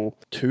releasing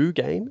 2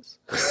 games.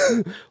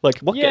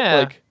 What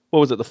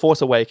was it? The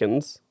Force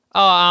Awakens.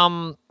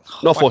 Oh,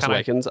 Not Force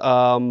Awakens.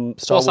 Star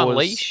Force Wars.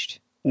 Unleashed?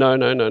 No.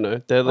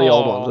 They're the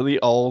old ones. They're the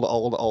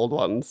old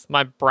ones.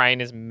 My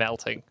brain is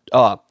melting.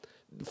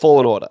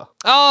 Fallen Order.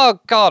 Oh,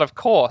 God, of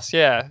course.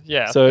 Yeah,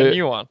 So, the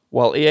new one.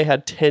 While EA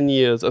had 10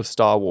 years of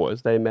Star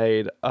Wars, they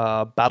made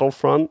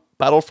Battlefront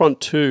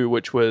 2,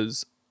 which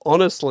was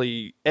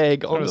honestly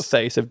egg on the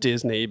face of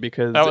Disney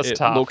because it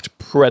tough. looked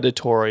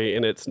predatory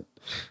in its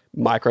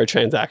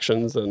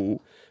microtransactions and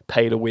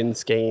pay-to-win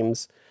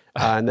schemes.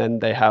 And then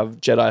they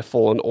have Jedi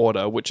Fallen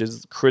Order, which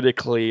is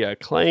critically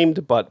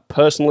acclaimed, but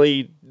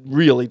personally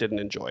really didn't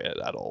enjoy it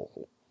at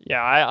all.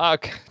 Yeah,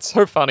 it's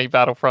so funny,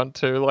 Battlefront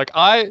 2.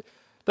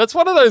 That's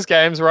one of those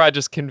games where I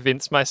just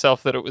convinced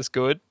myself that it was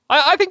good.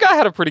 I think I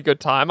had a pretty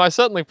good time. I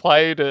certainly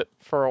played it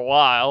for a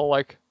while.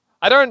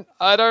 I don't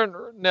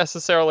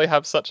necessarily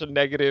have such a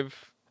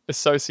negative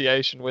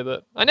association with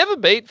it. I never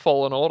beat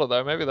Fallen Order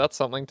though. Maybe that's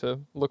something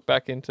to look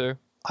back into.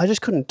 I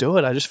just couldn't do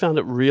it. I just found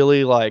it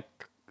really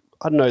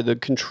I don't know,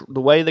 the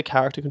way the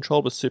character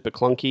controlled was super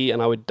clunky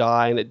and I would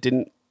die and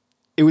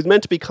it was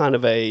meant to be kind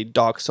of a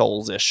Dark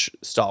Souls-ish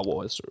Star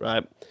Wars,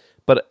 right?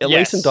 But at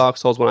least in Dark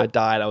Souls, when I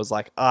died, I was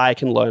like, I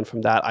can learn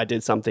from that. I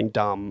did something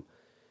dumb.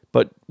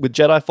 But with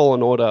Jedi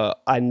Fallen Order,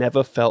 I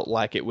never felt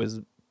like it was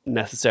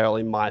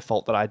necessarily my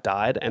fault that I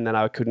died. And then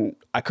I couldn't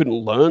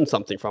learn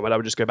something from it. I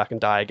would just go back and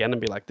die again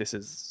and be like, this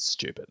is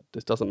stupid.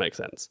 This doesn't make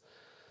sense.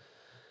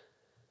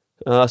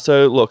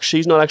 So look,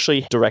 she's not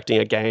actually directing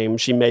a game.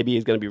 She maybe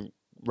is going to be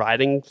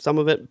writing some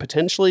of it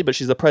potentially, but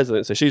she's the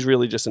president, so she's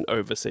really just an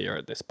overseer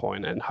at this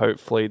point, and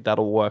hopefully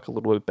that'll work a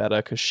little bit better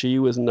because she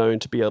was known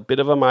to be a bit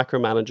of a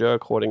micromanager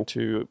according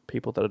to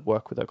people that had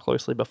worked with her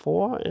closely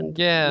before, and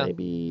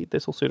maybe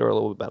this will suit her a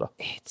little bit better.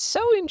 It's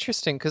so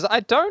interesting because I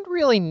don't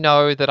really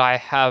know that I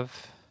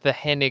have the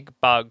Hennig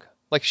bug.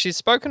 She's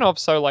spoken of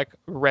so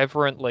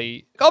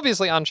reverently.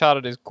 Obviously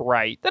Uncharted is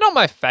great. They're not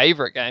my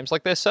favorite games.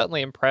 They're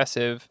certainly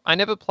impressive. I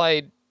never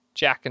played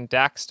Jak and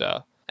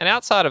Daxter. And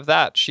outside of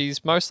that,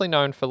 she's mostly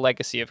known for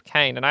Legacy of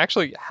Kain. And I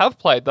actually have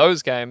played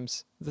those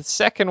games. The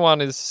second one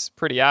is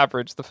pretty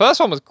average. The first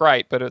one was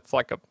great, but it's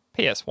like a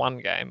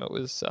PS1 game. It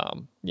was,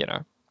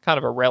 kind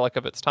of a relic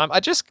of its time. I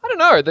don't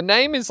know. The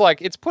name is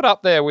it's put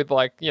up there with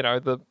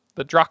the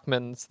the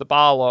Druckmans, the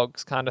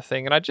Barlogs kind of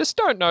thing. And I just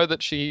don't know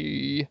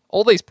that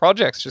all these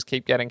projects just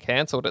keep getting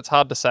cancelled. It's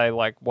hard to say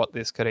like what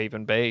this could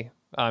even be.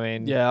 I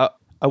mean, Yeah,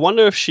 I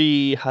wonder if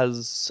she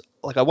has,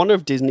 like, I wonder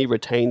if Disney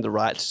retained the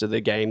rights to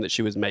the game that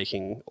she was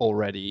making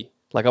already.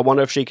 Like, I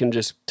wonder if she can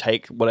just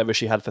take whatever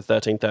she had for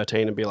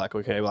 1313 and be like,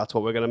 okay, well, that's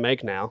what we're going to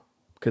make now.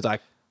 Because I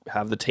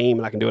have the team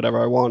and I can do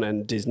whatever I want,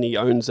 and Disney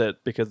owns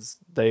it because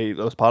that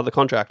was part of the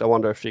contract. I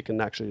wonder if she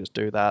can actually just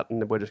do that,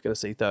 and we're just going to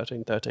see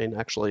 1313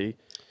 actually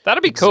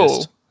that'd be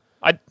exist.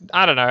 cool.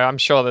 I don't know. I'm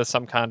sure there's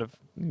some kind of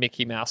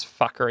Mickey Mouse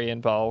fuckery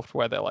involved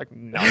where they're like,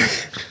 no.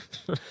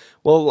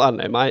 Well, I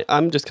don't know.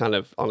 I'm just kind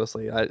of,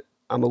 honestly,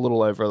 I'm a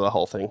little over the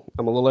whole thing.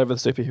 I'm a little over the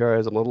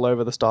superheroes. I'm a little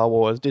over the Star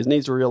Wars.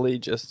 Disney's really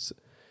just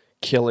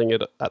killing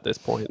it at this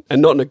point.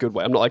 And not in a good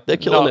way. I'm not like they're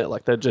killing it.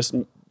 Like, they're just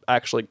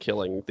actually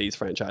killing these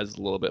franchises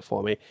a little bit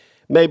for me.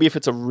 Maybe if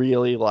it's a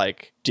really,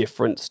 like,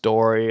 different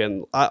story,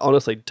 and I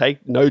honestly,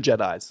 take no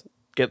Jedis.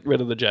 Get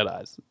rid of the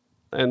Jedis.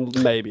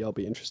 And maybe I'll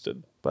be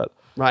interested. But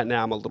right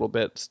now I'm a little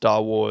bit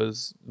Star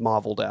Wars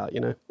marveled out, you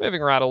know?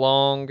 Moving right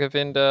along,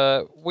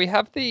 Govinda, we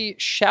have the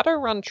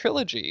Shadowrun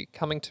trilogy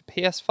coming to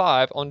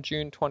PS5 on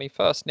June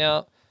 21st.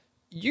 Now,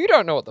 you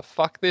don't know what the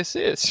fuck this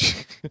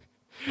is.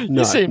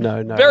 You seem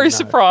very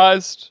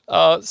surprised,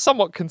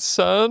 somewhat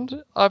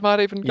concerned, I might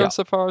even go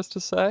so far as to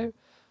say.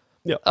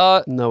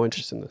 Yeah, no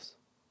interest in this.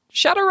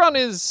 Shadowrun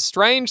is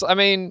strange. I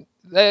mean,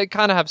 they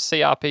kind of have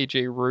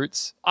CRPG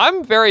roots.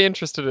 I'm very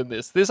interested in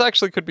this. This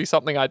actually could be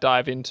something I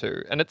dive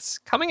into, and it's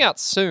coming out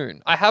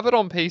soon. I have it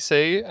on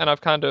PC, and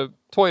I've kind of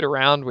toyed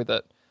around with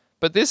it.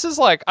 But this is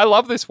like, I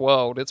love this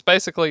world. It's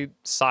basically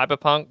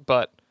cyberpunk,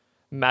 but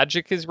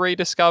magic is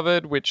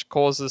rediscovered, which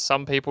causes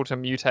some people to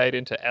mutate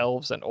into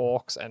elves and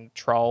orcs and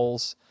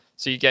trolls.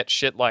 So you get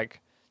shit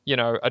like, you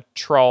know, a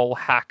troll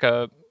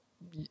hacker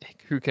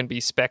who can be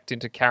spec'd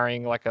into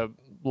carrying like a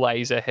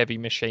laser heavy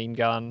machine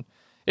gun.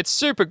 It's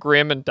super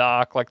grim and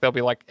dark. Like, there'll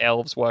be like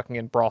elves working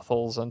in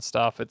brothels and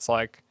stuff. It's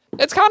like,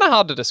 it's kind of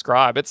hard to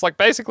describe. It's like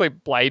basically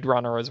Blade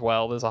Runner as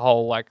well. There's a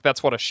whole, like,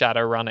 that's what a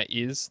Shadowrunner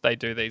is. They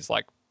do these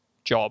like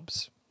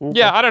jobs. Okay.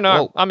 Yeah, I don't know.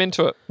 Well, I'm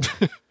into it.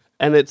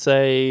 And it's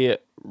a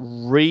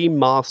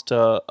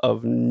remaster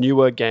of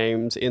newer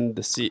games in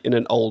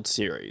an old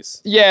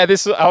series. Yeah,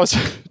 I was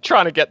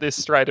trying to get this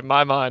straight in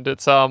my mind.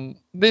 It's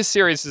this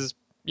series is,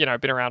 you know,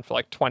 been around for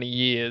like 20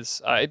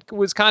 years. It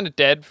was kind of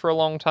dead for a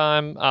long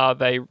time.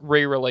 They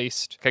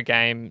re-released a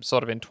game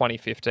sort of in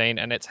 2015,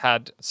 and it's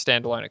had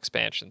standalone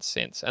expansions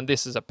since. And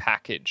this is a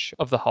package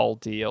of the whole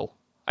deal.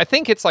 I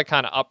think it's like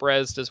kind of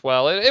up-resed as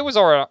well. It was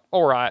all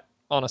right,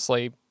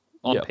 honestly,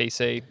 on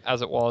PC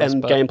as it was.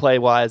 And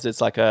gameplay-wise,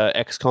 it's like a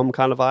XCOM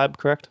kind of vibe,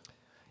 correct?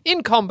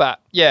 In combat,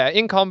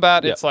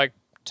 it's like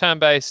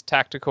turn-based,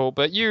 tactical,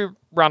 but you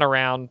run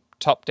around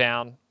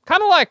top-down.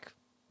 Kind of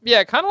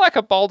like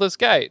a Baldur's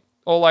Gate.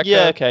 Or like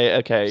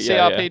CRPG.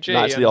 Yeah.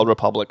 Knights of the Old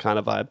Republic kind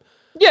of vibe.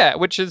 Yeah,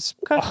 which is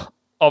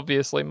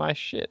obviously my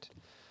shit.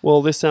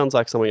 Well, this sounds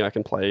like something I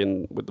can play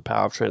in with the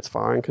power of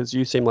transferring, because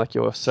you seem like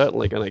you're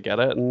certainly going to get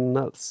it, and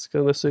that's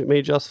going to suit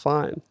me just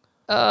fine.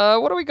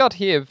 What do we got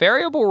here?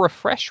 Variable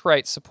refresh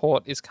rate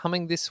support is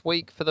coming this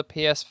week for the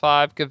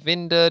PS5.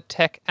 Govinda,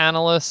 tech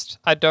analyst.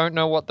 I don't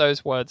know what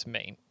those words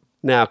mean.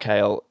 Now,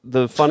 Kale,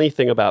 the funny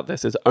thing about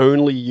this is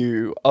only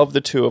you, of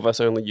the two of us,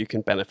 only you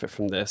can benefit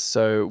from this.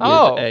 So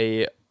with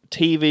a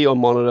TV or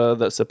monitor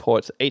that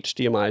supports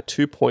HDMI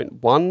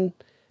 2.1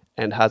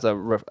 and has a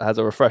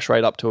refresh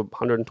rate up to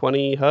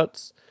 120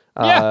 hertz.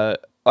 I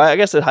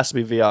guess it has to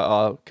be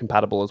VRR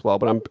compatible as well,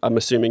 but I'm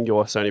assuming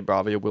your Sony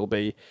Bravia will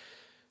be.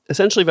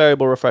 Essentially,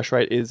 variable refresh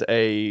rate is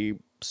a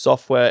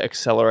software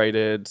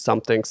accelerated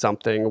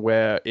something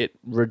where it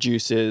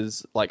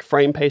reduces like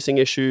frame pacing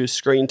issues,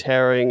 screen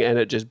tearing, and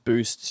it just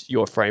boosts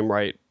your frame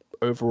rate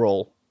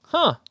overall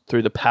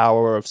through the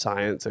power of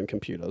science and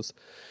computers.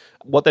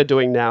 What they're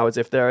doing now is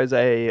if there is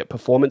a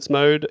performance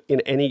mode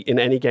in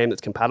any game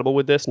that's compatible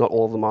with this, not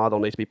all of them are, they'll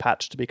need to be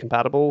patched to be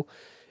compatible,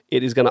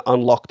 it is going to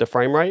unlock the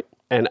frame rate.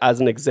 And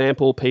as an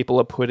example, people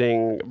are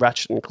putting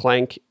Ratchet &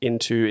 Clank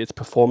into its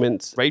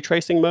performance ray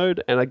tracing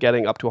mode and are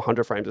getting up to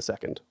 100 frames a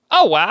second.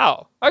 Oh,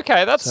 wow.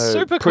 Okay, that's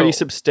super cool. Pretty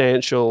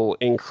substantial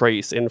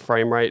increase in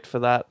frame rate for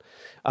that.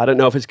 I don't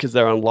know if it's because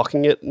they're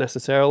unlocking it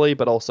necessarily,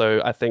 but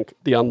also I think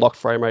the unlocked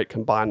frame rate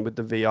combined with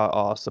the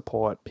VRR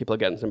support, people are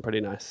getting some pretty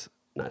nice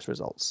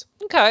results.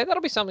 Okay,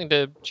 that'll be something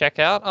to check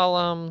out.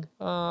 I'll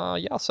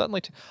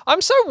certainly.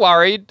 I'm so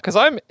worried because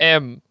I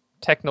am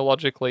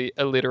technologically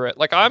illiterate.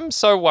 Like, I'm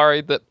so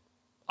worried that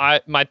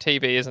my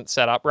TV isn't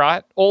set up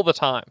right all the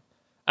time.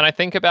 And I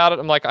think about it,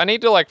 I'm like, I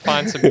need to like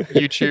find some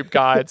YouTube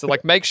guides and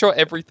like make sure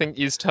everything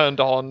is turned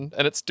on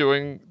and it's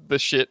doing the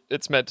shit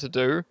it's meant to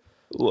do.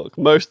 Look,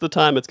 most of the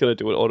time it's going to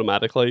do it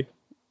automatically,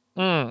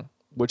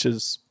 which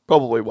is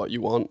probably what you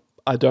want.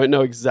 I don't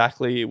know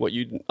exactly what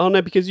you... Oh,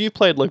 no, because you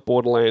played like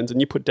Borderlands and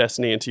you put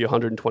Destiny into your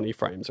 120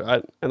 frames,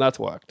 right? And that's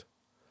worked.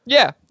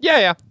 Yeah.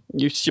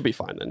 You should be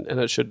fine then, and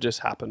it should just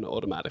happen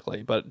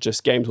automatically. But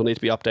just games will need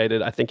to be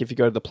updated. I think if you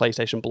go to the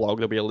PlayStation blog,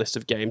 there'll be a list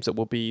of games that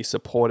will be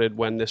supported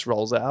when this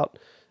rolls out.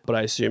 But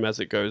I assume as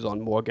it goes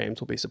on, more games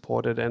will be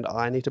supported, and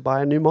I need to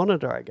buy a new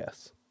monitor, I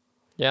guess.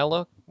 Yeah,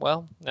 look,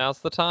 well, now's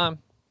the time.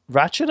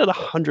 Ratchet at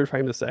 100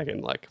 frames a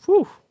second, like,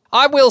 whew.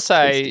 I will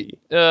say,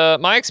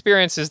 my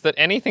experience is that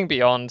anything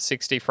beyond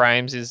 60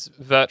 frames is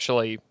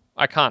virtually,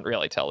 I can't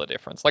really tell the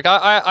difference. Like,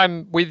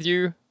 I'm with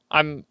you.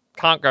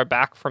 Can't go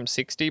back from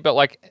 60, but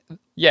like,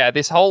 yeah,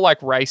 this whole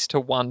like race to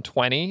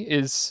 120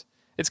 it's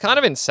kind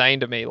of insane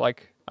to me.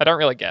 Like, I don't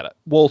really get it.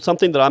 Well,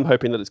 something that I'm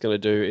hoping that it's going to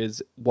do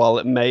is, while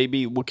it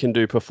maybe can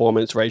do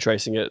performance ray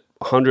tracing at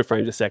 100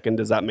 frames a second,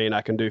 does that mean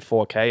I can do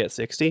 4K at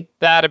 60?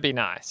 That'd be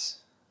nice.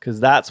 Because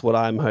that's what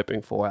I'm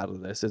hoping for out of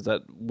this, is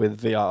that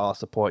with VRR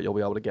support, you'll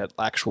be able to get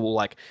actual,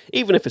 like,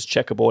 even if it's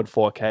checkerboard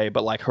 4K,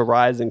 but like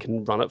Horizon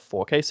can run at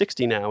 4K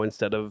 60 now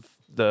instead of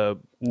the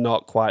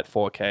not quite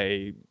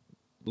 4K,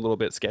 a little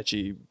bit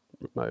sketchy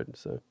mode.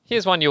 So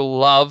here's one you'll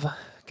love,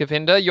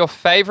 Govinda. Your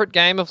favorite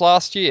game of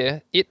last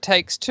year, It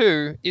Takes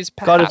Two, is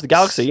perhaps... Guardians of the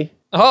Galaxy.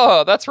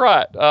 Oh, that's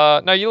right.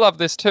 No, you love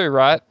this too,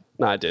 right?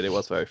 No, I did. It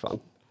was very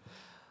fun.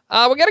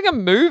 We're getting a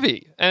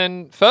movie.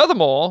 And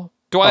furthermore,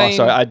 Dwayne... Oh,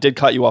 sorry. I did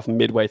cut you off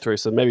midway through,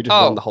 so maybe just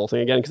run the whole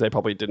thing again, because they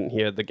probably didn't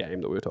hear the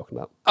game that we were talking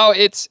about. Oh,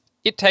 it's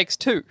It Takes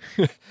Two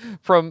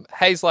from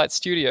Hazelight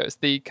Studios,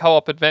 the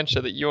co-op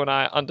adventure that you and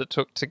I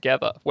undertook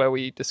together, where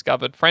we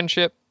discovered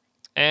friendship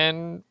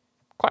and,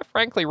 quite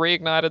frankly,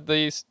 reignited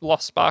the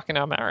lost spark in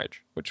our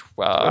marriage, which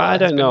I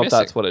don't know if missing.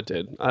 that's what it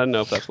did. I don't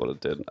know if that's what it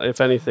did. If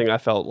anything, I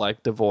felt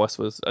like divorce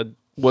was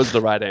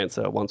the right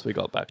answer once we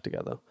got back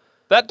together.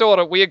 That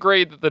daughter, we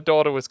agreed that the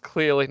daughter was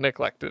clearly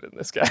neglected in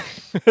this game,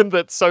 and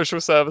that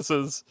social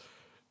services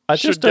I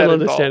just don't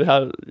understand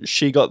how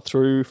she got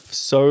through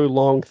so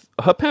long.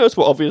 Her parents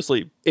were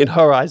obviously, in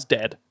her eyes,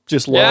 dead,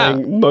 just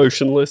lying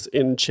motionless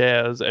in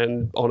chairs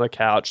and on a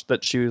couch,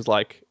 that she was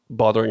like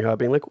bothering her,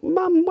 being like,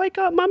 "Mum, wake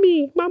up,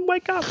 mummy, mum,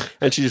 wake up,"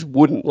 and she just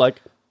wouldn't,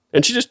 like,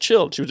 and she just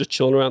chilled. She was just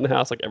chilling around the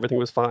house, like everything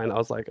was fine. I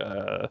was like,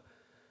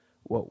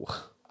 whoa.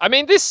 I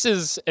mean, this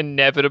is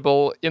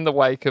inevitable in the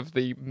wake of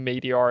the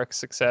meteoric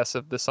success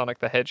of the Sonic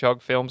the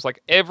Hedgehog films.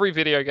 Like, every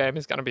video game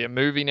is going to be a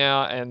movie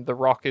now, and The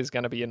Rock is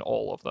going to be in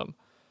all of them.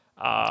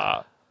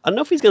 I don't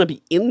know if he's going to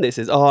be in this.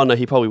 Oh no,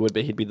 he probably would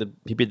be. He'd be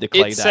the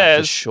Clay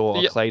Dad for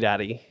sure. Clay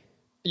Daddy.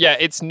 Yeah,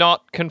 it's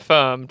not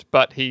confirmed,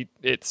 but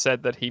it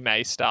said that he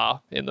may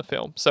star in the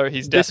film. So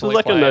he's definitely This was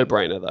like playing. a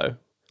no-brainer though.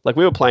 Like,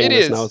 we were playing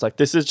this and I is. was like,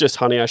 this is just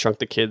Honey, I Shrunk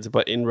the Kids,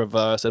 but in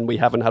reverse, and we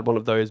haven't had one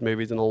of those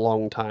movies in a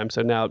long time,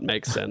 so now it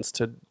makes sense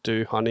to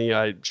do Honey,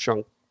 I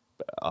Shrunk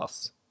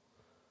Us.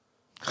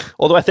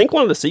 Although I think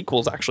one of the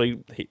sequels, actually,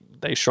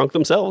 they shrunk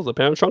themselves. The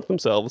parents shrunk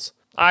themselves.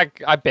 I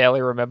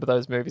barely remember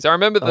those movies. I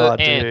remember the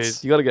ants.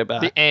 Dude, you got to get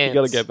back. The ants.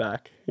 You got to get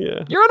back.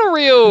 Yeah. You're on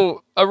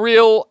a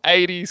real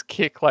 80s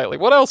kick lately.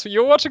 What else?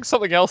 You were watching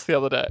something else the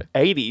other day.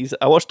 80s?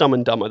 I watched Dumb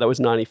and Dumber. That was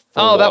 94.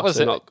 Oh, that was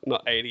so it.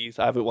 Not 80s.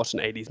 I haven't watched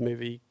an 80s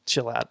movie.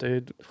 Chill out,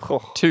 dude.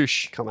 Oh,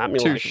 Touche. come at me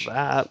Touche. like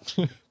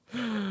that.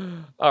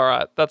 All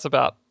right. That's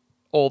about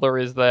all there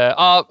is there.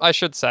 I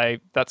should say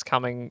that's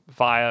coming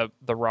via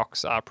The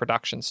Rock's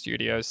production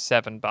studios,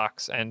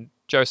 $7, and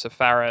Joseph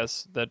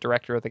Fares, the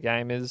director of the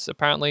game, is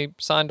apparently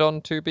signed on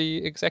to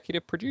be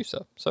executive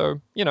producer.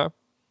 So, you know.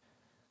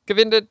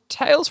 Govinda,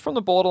 Tales from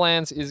the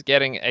Borderlands is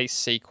getting a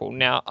sequel.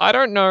 Now, I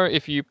don't know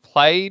if you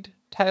played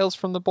Tales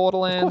from the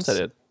Borderlands. Of course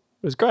I did.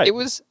 It was great.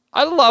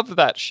 I loved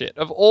that shit.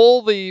 Of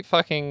all the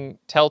fucking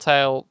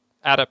Telltale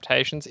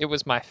adaptations, it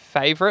was my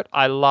favorite.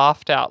 I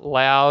laughed out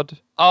loud.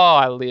 Oh,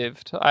 I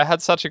lived. I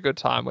had such a good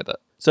time with it.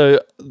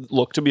 So,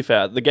 look, to be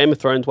fair, the Game of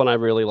Thrones one I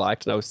really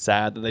liked, and I was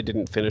sad that they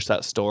didn't finish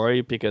that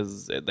story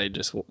because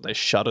they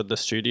shuttered the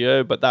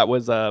studio, but that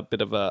was a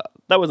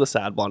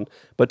sad one.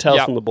 But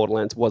Tales from the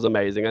Borderlands was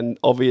amazing, and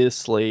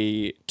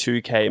obviously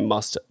 2K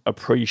must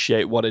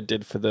appreciate what it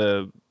did for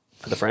the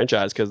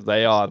franchise, because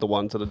they are the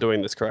ones that are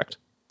doing this, correct?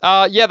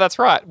 Yeah, that's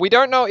right. We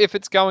don't know if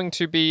it's going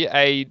to be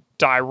a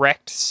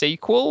direct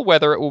sequel,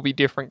 whether it will be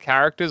different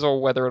characters or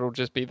whether it'll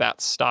just be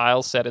that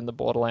style set in the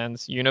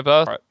Borderlands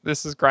universe. Right.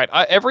 This is great.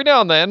 Every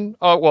now and then,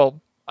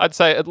 I'd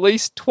say at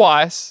least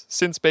twice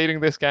since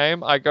beating this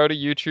game, I go to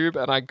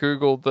YouTube and I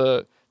Google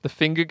the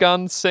finger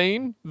gun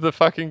scene, the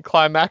fucking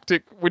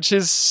climactic, which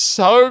is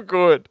so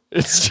good.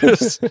 It's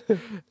just,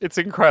 it's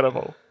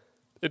incredible.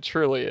 It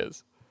truly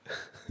is.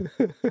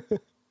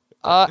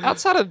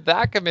 Outside of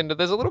that, Govinda,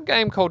 there's a little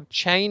game called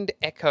Chained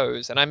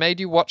Echoes, and I made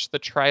you watch the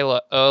trailer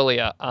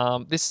earlier.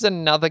 This is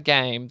another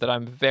game that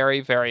I'm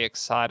very, very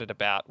excited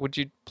about. Would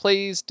you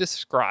please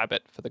describe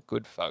it for the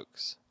good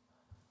folks?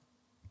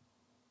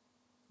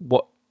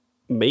 What?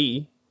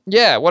 Me?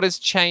 Yeah, what is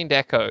Chained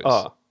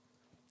Echoes?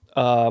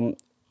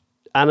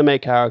 Anime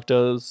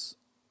characters,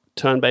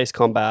 turn-based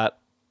combat,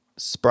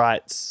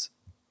 sprites,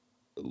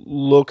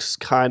 looks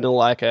kind of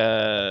like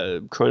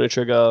a Chrono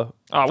Trigger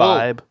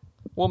vibe.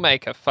 We'll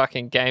make a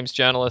fucking games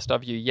journalist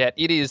of you yet.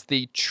 It is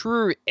the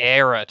true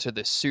heir to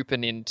the Super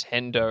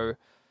Nintendo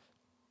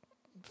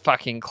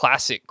fucking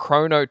classic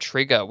Chrono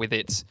Trigger, with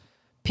its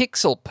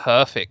pixel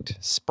perfect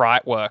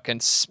sprite work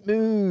and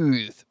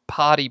smooth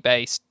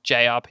party-based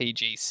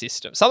JRPG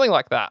system. Something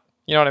like that.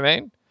 You know what I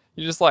mean?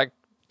 You're just like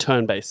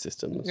turn-based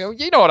systems.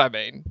 You know what I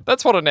mean.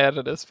 That's what an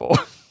editor's for.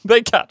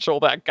 They catch all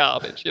that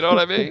garbage. You know what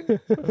I mean?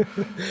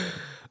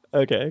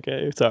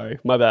 Okay. Sorry,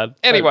 my bad.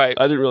 Anyway.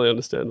 I didn't really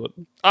understand what...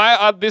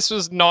 I this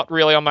was not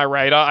really on my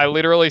radar. I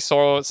literally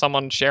saw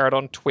someone share it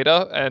on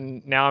Twitter,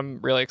 and now I'm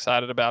really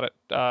excited about it.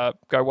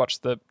 Go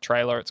watch the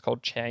trailer. It's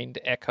called Chained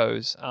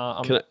Echoes.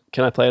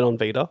 Can I play it on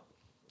Vita?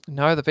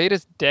 No, the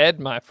Vita's dead,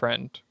 my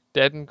friend.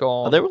 Dead and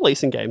gone. Are they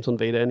releasing games on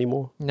Vita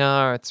anymore?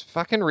 No, it's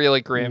fucking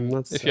really grim.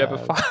 That's if you ever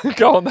sad.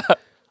 go on that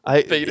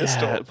Vita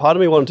store. Part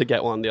of me wanted to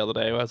get one the other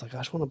day where I was like, I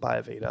just want to buy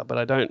a Vita, but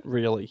I don't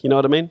really. You know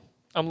what I mean?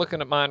 I'm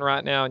looking at mine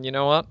right now, and you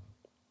know what?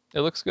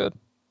 It looks good.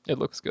 It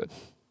looks good.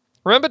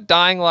 Remember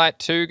Dying Light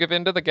 2,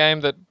 Govinda, the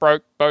game that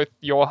broke both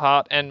your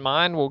heart and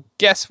mine? Well,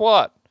 guess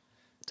what?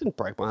 It didn't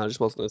break my heart. It just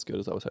wasn't as good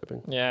as I was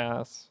hoping.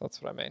 Yeah,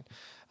 that's what I mean.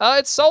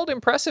 It's sold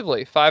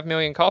impressively, 5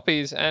 million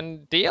copies,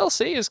 and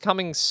DLC is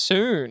coming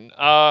soon.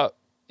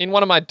 In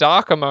one of my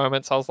darker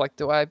moments, I was like,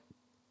 do I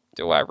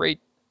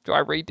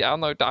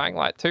re-download Dying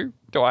Light 2?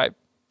 Do I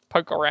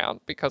poke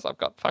around because I've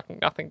got fucking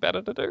nothing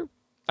better to do?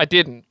 I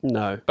didn't.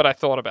 No. But I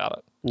thought about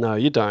it. No,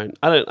 you don't.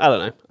 I don't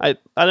know. I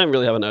don't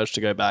really have an urge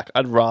to go back.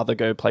 I'd rather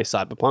go play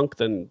Cyberpunk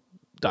than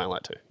Dying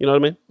Light 2. You know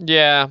what I mean?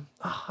 Yeah.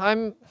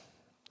 I'm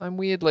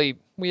weirdly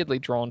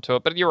drawn to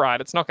it, but you're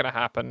right, it's not going to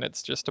happen.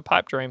 It's just a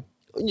pipe dream.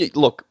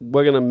 Look,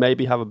 we're going to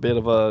maybe have a bit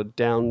of a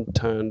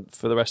downturn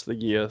for the rest of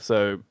the year,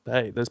 so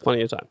hey, there's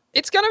plenty of time.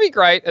 It's going to be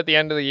great at the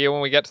end of the year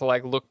when we get to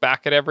like look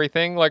back at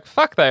everything. Like,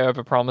 fuck, they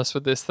overpromised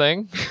with this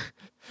thing.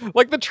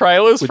 Like the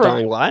trailers With from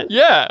Dying Light?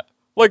 Yeah.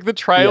 Like the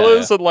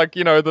trailers and like,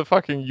 you know, the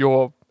fucking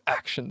your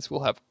actions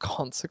will have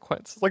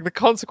consequences. Like the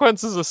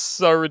consequences are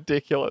so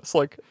ridiculous.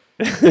 Like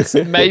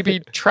maybe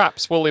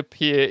traps will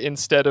appear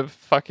instead of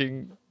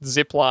fucking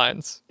zip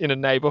lines in a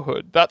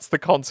neighborhood. That's the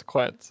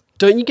consequence.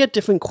 Don't you get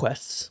different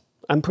quests?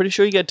 I'm pretty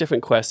sure you get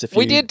different quests if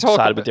you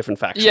side with different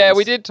factions. Yeah,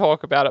 we did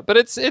talk about it, but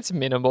it's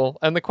minimal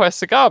and the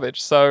quests are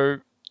garbage. So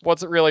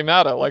what's it really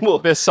matter? Like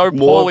they're so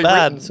poorly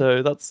bad, written.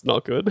 so that's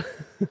not good.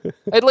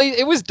 At least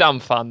it was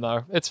dumb fun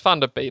though. It's fun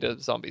to beat a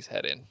zombie's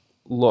head in.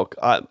 Look,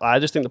 I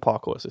just think the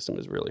parkour system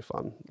is really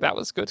fun. That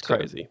was good. It's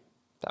crazy.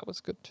 That was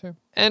good too.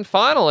 And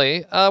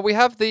finally, we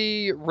have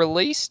the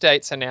release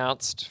dates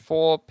announced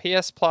for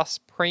PS Plus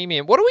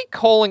Premium. What are we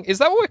calling? Is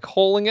that what we're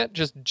calling it?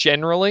 Just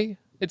generally?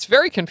 It's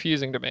very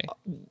confusing to me.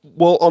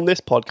 Well, on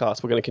this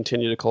podcast, we're going to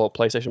continue to call it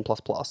PlayStation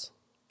Plus Plus.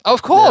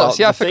 Of course.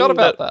 Now, I forgot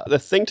about that. The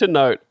thing to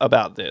note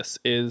about this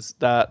is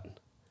that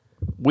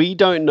we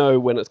don't know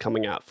when it's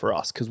coming out for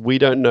us because we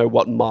don't know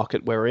what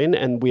market we're in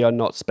and we are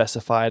not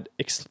specified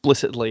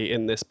explicitly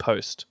in this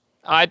post.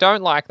 I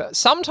don't like that.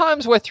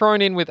 Sometimes we're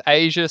thrown in with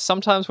Asia.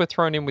 Sometimes we're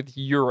thrown in with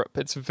Europe.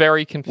 It's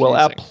very confusing.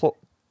 Well,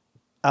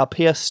 our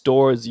PS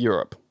Store is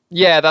Europe.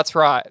 Yeah, that's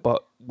right.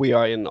 But we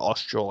are in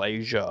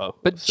Australasia.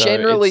 But so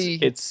generally,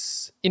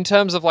 it's in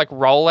terms of like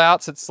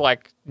rollouts, it's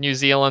like New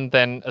Zealand,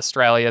 then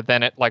Australia,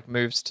 then it like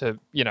moves to,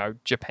 you know,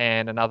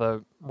 Japan and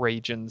other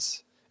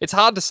regions. It's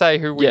hard to say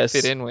who we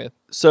fit in with.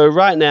 So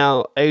right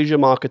now, Asia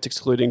markets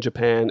excluding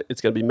Japan,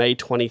 it's going to be May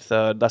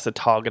 23rd. That's a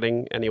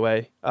targeting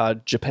anyway.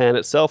 Japan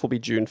itself will be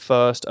June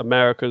 1st.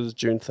 America's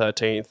June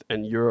 13th.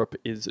 And Europe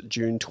is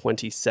June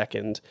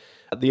 22nd.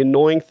 The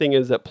annoying thing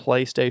is that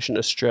PlayStation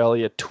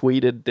Australia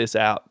tweeted this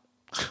out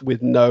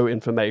with no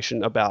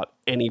information about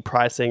any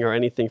pricing or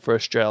anything for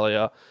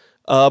Australia.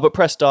 But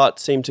Press Start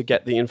seemed to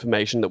get the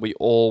information that we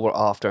all were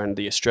after, and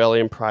the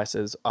Australian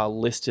prices are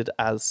listed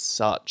as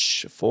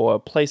such. For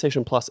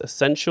PlayStation Plus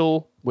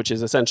Essential, which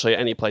is essentially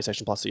any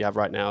PlayStation Plus that you have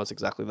right now, is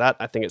exactly that.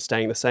 I think it's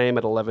staying the same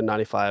at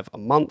 $11.95 a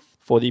month.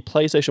 For the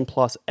PlayStation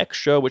Plus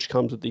Extra, which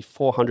comes with the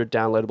 400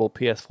 downloadable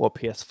PS4,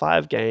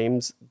 PS5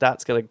 games,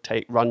 that's going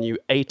to run you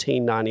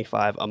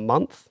 $18.95 a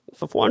month.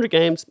 For 400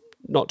 games,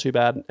 not too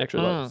bad.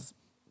 Extra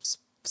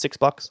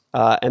 $6.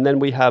 And then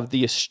we have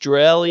the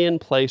Australian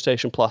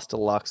PlayStation Plus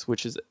Deluxe,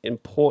 which is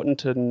important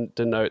to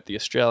denote the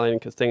Australian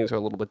because things are a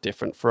little bit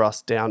different for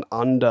us down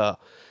under.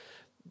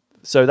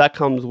 So that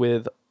comes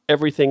with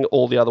everything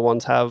all the other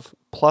ones have,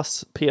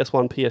 plus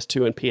PS1,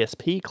 PS2, and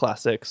PSP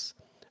classics,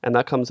 and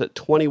that comes at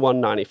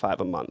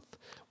 $21.95 a month.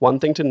 One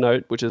thing to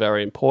note, which is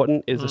very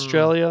important, is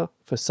Australia,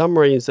 for some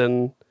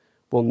reason,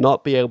 will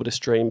not be able to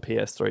stream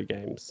PS3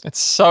 games. It's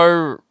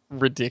so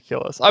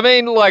ridiculous. I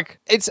mean, like,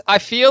 I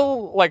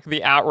feel like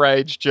the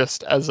outrage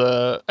just as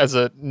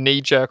a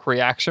knee-jerk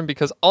reaction,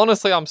 because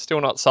honestly I'm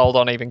still not sold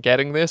on even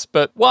getting this,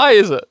 but why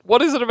is it?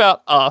 What is it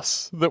about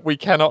us that we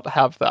cannot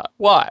have that?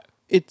 Why?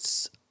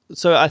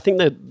 So I think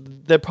that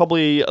they're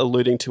probably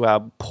alluding to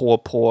our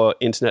poor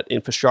internet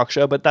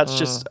infrastructure, but that's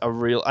just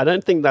I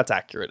don't think that's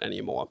accurate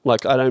anymore.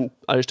 Like, I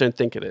just don't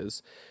think it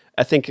is.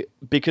 I think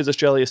because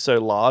Australia is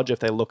so large, if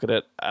they look at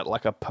it at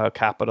like a per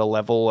capita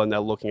level and they're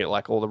looking at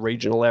like all the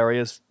regional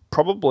areas,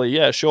 probably,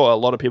 yeah, sure, a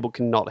lot of people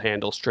cannot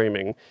handle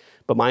streaming.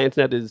 But my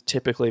internet is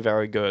typically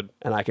very good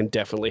and I can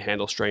definitely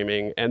handle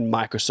streaming. And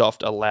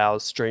Microsoft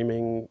allows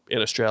streaming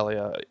in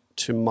Australia,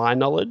 to my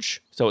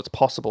knowledge. So it's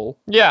possible.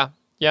 Yeah.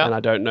 And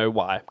I don't know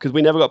why. Because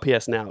we never got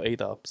PS Now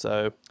either.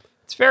 So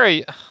it's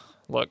very...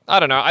 Look, I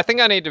don't know. I think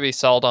I need to be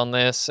sold on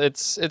this.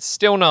 It's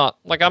still not,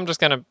 like, I'm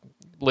just going to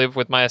live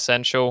with my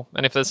essential,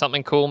 and if there's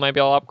something cool, maybe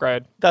I'll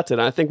upgrade. That's it.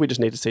 I think we just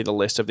need to see the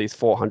list of these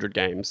 400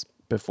 games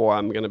before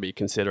I'm going to be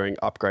considering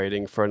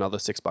upgrading for another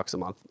 $6 a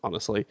month,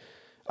 honestly.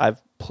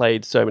 I've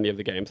played so many of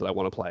the games that I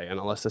want to play, and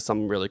unless there's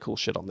some really cool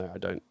shit on there, I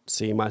don't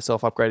see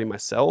myself upgrading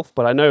myself.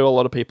 But I know a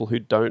lot of people who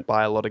don't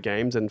buy a lot of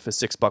games, and for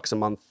 $6 a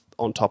month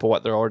on top of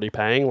what they're already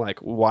paying, like,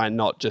 why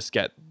not just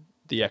get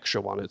the extra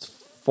one? It's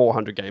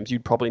 400 games.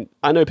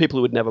 I know people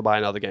who would never buy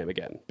another game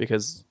again,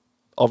 because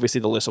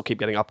obviously the list will keep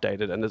getting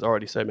updated, and there's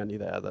already so many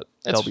there that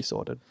they'll be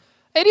sorted.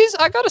 It is,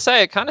 I gotta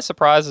say, it kind of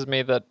surprises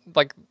me that,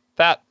 like,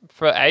 that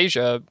for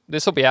Asia,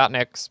 this will be out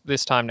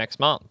this time next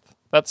month.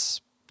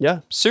 That's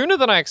sooner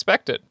than I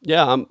expected.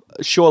 Yeah,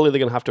 surely they're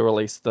going to have to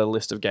release the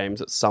list of games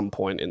at some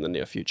point in the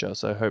near future,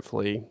 so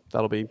hopefully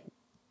that'll be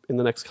in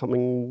the next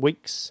coming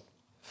weeks.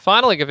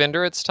 Finally,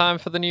 Govinda, it's time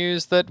for the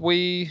news that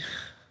we,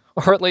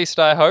 or at least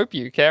I hope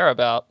you, care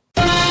about.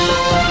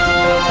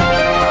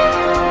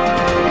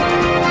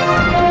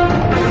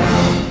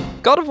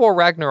 God of War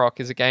Ragnarok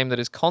is a game that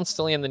is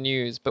constantly in the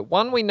news, but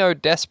one we know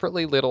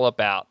desperately little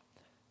about.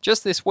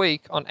 Just this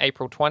week, on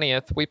April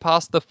 20th, we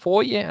passed the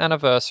 4-year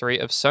anniversary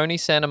of Sony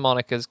Santa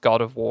Monica's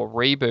God of War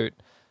reboot.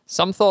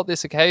 Some thought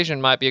this occasion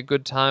might be a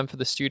good time for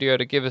the studio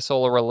to give us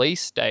all a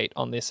release date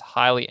on this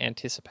highly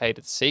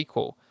anticipated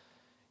sequel.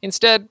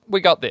 Instead,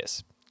 we got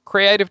this.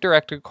 Creative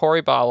director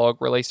Cory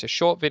Barlog released a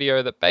short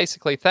video that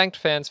basically thanked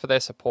fans for their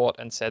support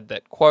and said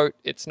that, quote,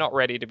 "It's not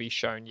ready to be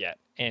shown yet,"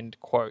 end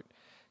quote.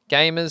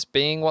 Gamers,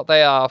 being what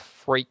they are,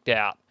 freaked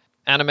out.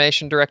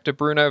 Animation director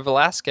Bruno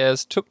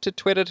Velasquez took to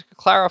Twitter to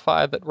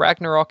clarify that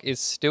Ragnarok is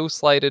still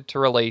slated to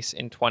release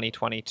in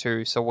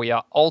 2022, so we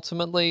are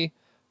ultimately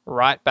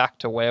right back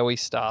to where we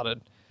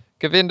started.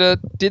 Govinda,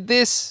 did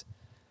this...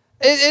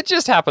 It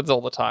just happens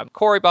all the time.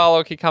 Cory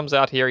Barlog, he comes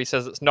out here, he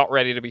says it's not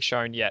ready to be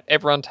shown yet.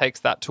 Everyone takes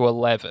that to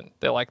 11.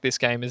 They're like, this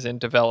game is in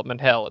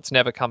development hell. It's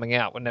never coming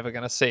out. We're never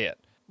going to see it.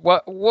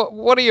 What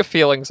are your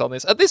feelings on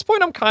this? At this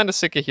point, I'm kind of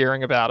sick of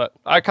hearing about it.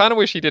 I kind of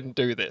wish he didn't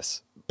do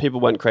this. People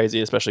went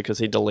crazy, especially because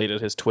he deleted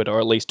his Twitter, or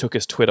at least took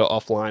his Twitter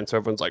offline, so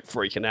everyone's like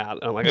freaking out.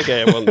 And I'm like,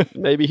 okay, well,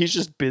 maybe he's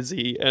just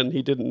busy and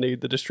he didn't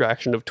need the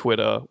distraction of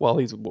Twitter while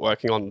he's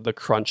working on the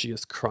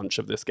crunchiest crunch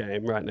of this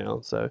game right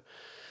now. So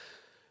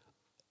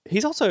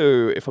he's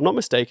also, if I'm not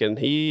mistaken,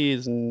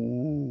 he's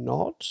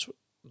not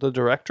the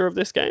director of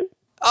this game.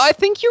 I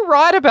think you're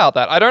right about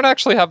that. I don't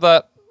actually have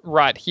that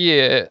right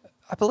here.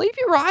 I believe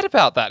you're right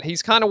about that.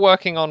 He's kind of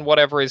working on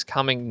whatever is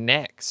coming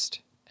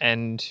next.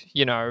 And,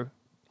 you know,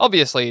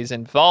 obviously he's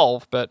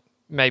involved, but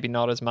maybe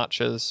not as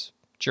much as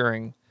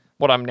during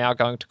what I'm now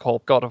going to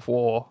call God of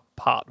War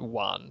Part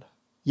 1.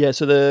 Yeah,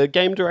 so the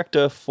game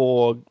director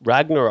for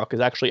Ragnarok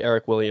is actually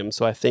Eric Williams.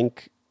 So I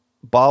think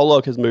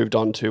Barlog has moved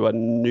on to a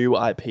new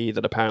IP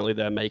that apparently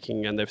they're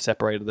making, and they've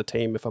separated the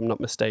team, if I'm not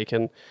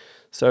mistaken.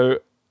 So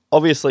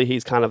obviously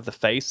he's kind of the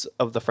face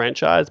of the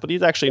franchise, but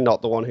he's actually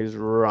not the one who's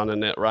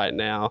running it right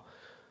now.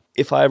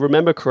 If I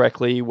remember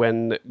correctly,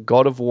 when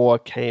God of War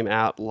came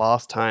out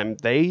last time,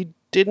 they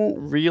didn't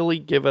really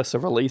give us a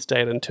release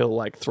date until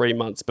like 3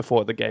 months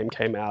before the game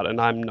came out,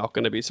 and I'm not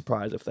going to be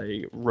surprised if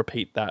they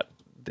repeat that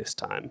this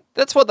time.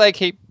 That's what they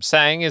keep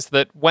saying, is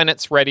that when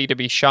it's ready to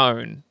be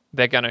shown,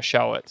 they're going to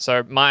show it.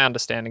 So my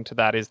understanding to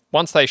that is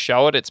once they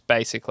show it, it's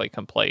basically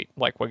complete.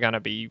 Like, we're going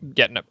to be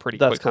getting it pretty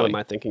quickly. That's kind of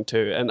my thinking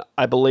too. And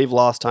I believe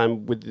last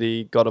time with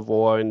the God of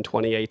War in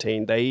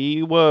 2018,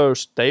 they were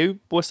saying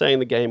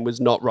the game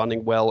was not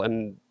running well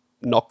and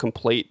not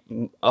complete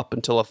up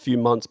until a few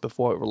months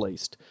before it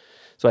released.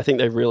 So I think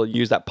they really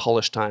used that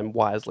polish time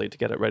wisely to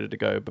get it ready to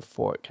go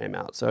before it came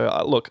out. So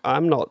look,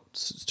 I'm not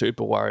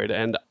super worried.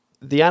 And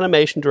the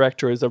animation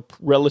director is a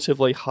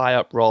relatively high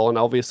up role, and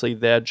obviously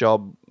their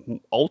job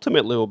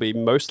ultimately will be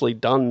mostly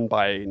done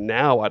by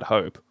now, I'd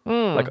hope.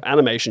 Like,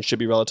 animation should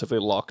be relatively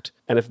locked.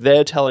 And if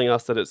they're telling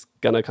us that it's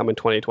going to come in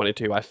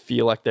 2022, I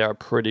feel like they're a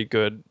pretty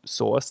good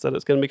source that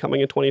it's going to be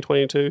coming in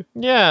 2022.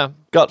 Yeah.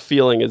 Gut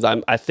feeling is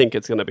I think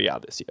it's going to be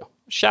out this year.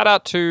 Shout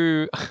out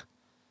to...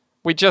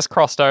 We just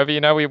crossed over, you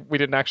know, we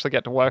didn't actually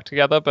get to work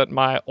together, but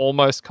my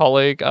almost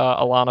colleague,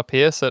 Alana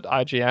Pierce at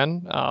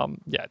IGN,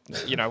 yeah,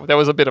 you know, there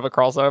was a bit of a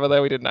crossover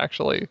there. We didn't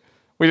actually,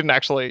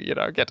 you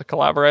know, get to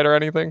collaborate or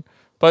anything.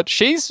 But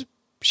she's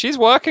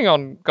working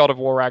on God of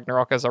War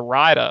Ragnarok as a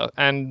writer,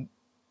 and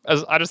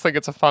I just think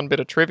it's a fun bit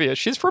of trivia.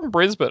 She's from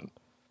Brisbane.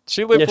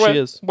 She lived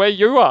where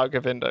you are,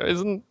 Govinda.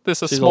 Isn't this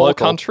She's small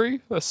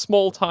country, a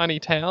small tiny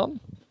town?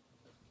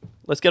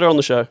 Let's get her on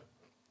the show.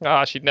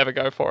 She'd never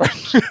go for it.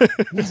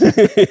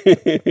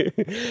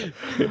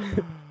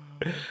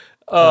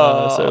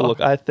 So look,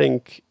 I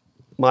think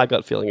my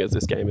gut feeling is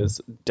this game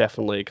is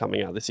definitely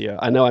coming out this year.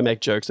 I know I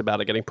make jokes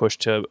about it getting pushed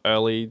to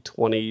early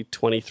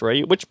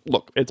 2023, which,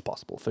 look, it's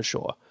possible for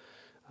sure.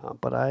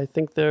 But I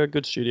think they're a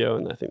good studio,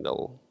 and I think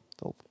they'll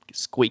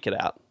squeak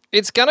it out.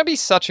 It's going to be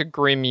such a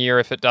grim year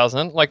if it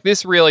doesn't. Like,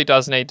 this really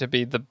does need to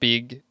be the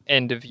big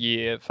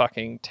end-of-year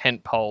fucking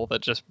tentpole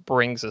that just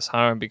brings us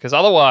home. Because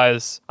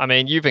otherwise, I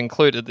mean, you've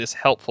included this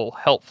helpful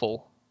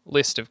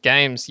list of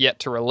games yet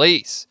to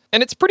release.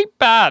 And it's pretty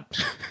bad.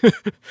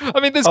 I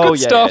mean, there's good Oh,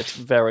 yeah, stuff. it's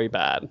very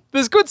bad.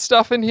 There's good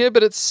stuff in here,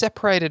 but it's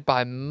separated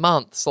by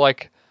months.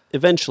 Like,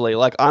 Eventually,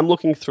 like, I'm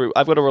looking through...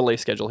 I've got a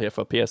release schedule here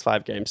for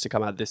PS5 games to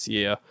come out this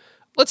year.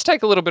 let's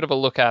take a little bit of a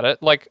look at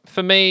it. Like,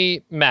 for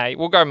me, May,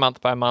 we'll go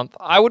month by month.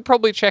 I would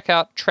probably check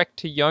out Trek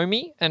to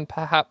Yomi and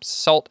perhaps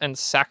Salt and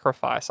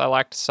Sacrifice. I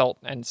liked Salt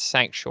and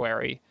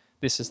Sanctuary.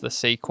 This is the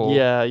sequel.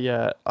 Yeah,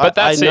 yeah. But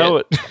that's I know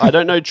it. I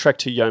don't know Trek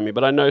to Yomi,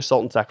 but I know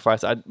Salt and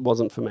Sacrifice. It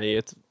wasn't for me.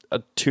 It's a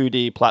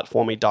 2D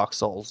platformy Dark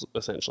Souls,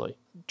 essentially.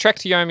 Trek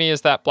to Yomi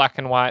is that black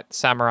and white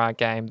samurai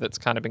game that's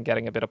kind of been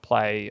getting a bit of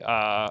play.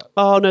 Oh,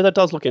 no, that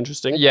does look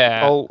interesting.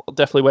 Yeah. I'll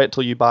definitely wait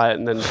till you buy it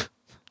and then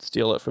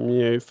steal it from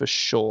you for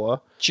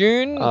sure.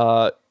 June,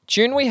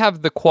 we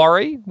have The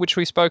Quarry, which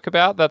we spoke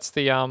about. That's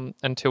the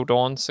Until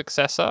Dawn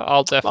successor.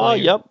 I'll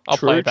definitely I'll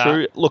play that.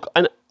 True. Look,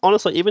 and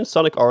honestly, even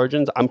Sonic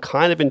Origins, I'm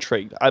kind of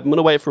intrigued. I'm going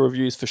to wait for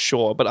reviews for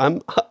sure, but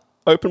I'm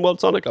open world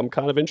Sonic, I'm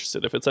kind of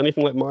interested. If it's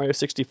anything like Mario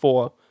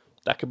 64,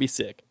 that could be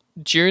sick.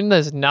 June,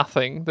 there's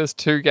nothing. There's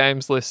 2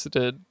 games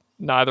listed.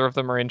 Neither of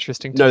them are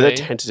interesting to me. No, they're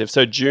tentative.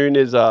 So June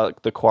is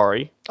The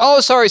Quarry.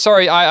 Oh,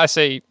 sorry. I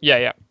see.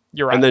 Yeah.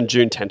 You're right. And then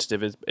June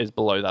tentative is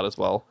below that as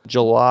well.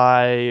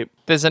 July...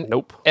 There's an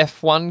Nope.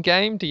 F1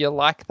 game. Do you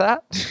like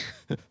that?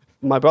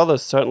 My brother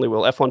certainly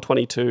will. F1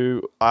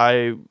 22,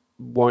 I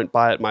won't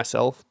buy it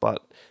myself,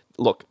 but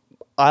look,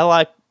 I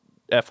like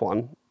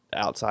F1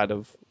 outside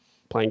of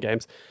playing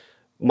games.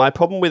 My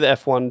problem with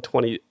F1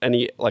 20,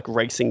 any like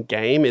racing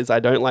game, is I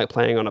don't like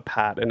playing on a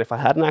pad. And if I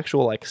had an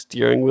actual like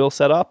steering wheel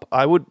set up,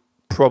 I would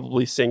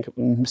probably sink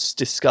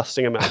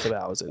disgusting amounts of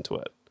hours into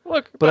it.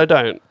 Look, But I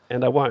don't,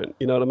 and I won't.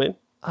 You know what I mean?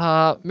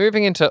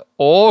 moving into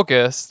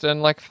August,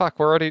 and like, fuck,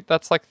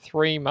 that's like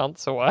 3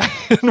 months away.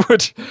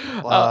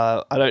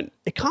 I don't.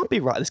 It can't be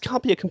right. This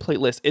can't be a complete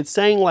list. It's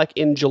saying like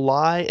in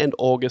July and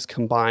August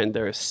combined,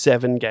 there are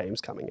 7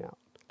 games coming out.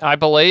 I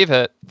believe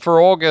it.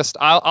 For August,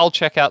 I'll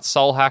check out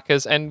Soul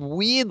Hackers, and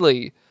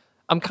weirdly,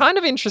 I'm kind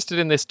of interested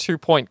in this 2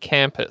 Point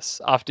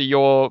Campus after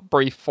your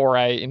brief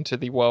foray into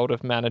the world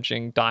of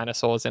managing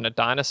dinosaurs in a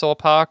dinosaur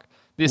park.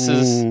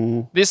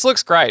 This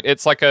looks great.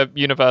 It's like a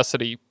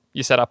university.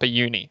 You set up a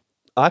uni.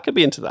 I could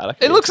be into that.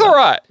 It looks all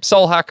right.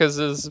 Soul Hackers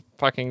is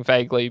fucking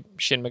vaguely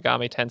Shin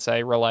Megami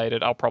Tensei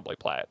related. I'll probably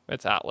play it.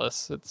 It's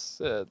Atlas.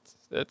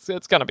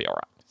 It's gonna be all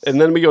right. And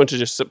then we go into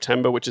just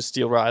September, which is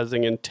Steel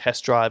Rising, and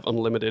Test Drive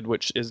Unlimited,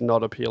 which is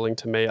not appealing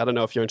to me. I don't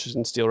know if you're interested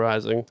in Steel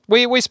Rising.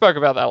 We spoke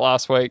about that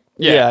last week.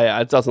 Yeah,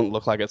 it doesn't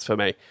look like it's for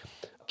me.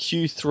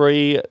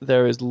 Q3,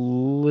 there is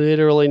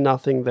literally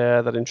nothing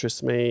there that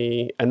interests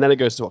me. And then it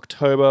goes to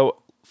October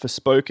for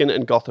Spoken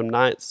and Gotham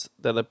Knights.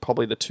 They're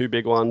probably the 2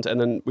 big ones. And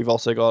then we've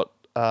also got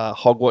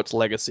Hogwarts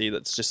Legacy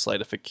that's just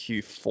slated for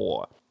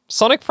Q4.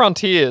 Sonic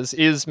Frontiers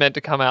is meant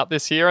to come out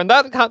this year, and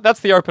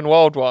that's the open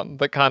world one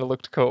that kind of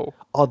looked cool.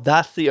 Oh,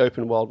 that's the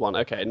open world one.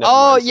 Okay. Never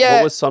mind. Yeah.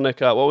 What was Sonic?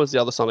 What was the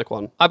other Sonic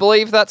one? I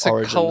believe that's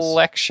Origins. a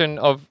collection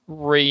of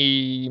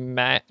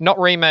not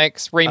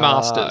remakes,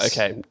 remasters.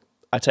 Okay.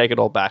 I take it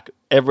all back.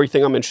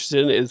 Everything I'm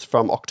interested in is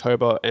from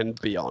October and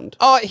beyond.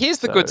 Oh, here's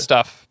the good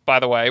stuff, by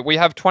the way. We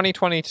have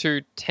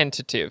 2022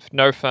 tentative,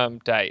 no firm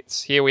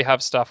dates. Here we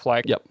have stuff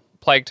like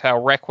Plague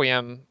Tale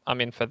Requiem.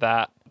 I'm in for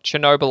that.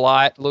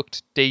 Chernobylite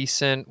looked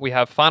decent. We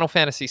have Final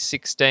Fantasy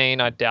 16.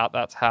 I doubt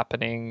that's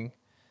happening.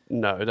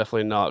 No,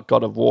 definitely not.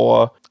 God of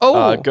War.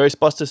 Oh.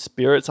 Ghostbusters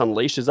Spirits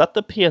Unleashed. Is that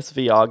the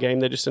PSVR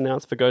game they just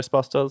announced for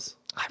Ghostbusters?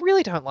 I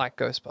really don't like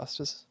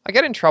Ghostbusters. I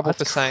get in trouble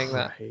for saying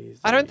that.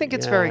 I don't think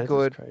it's very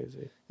good.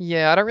 Crazy.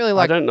 Yeah, I don't really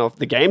like... I don't know if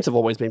the games have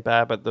always been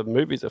bad, but the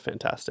movies are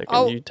fantastic,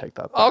 and you take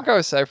that back. I'll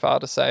go so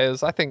far to say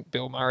as I think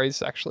Bill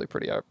Murray's actually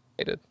pretty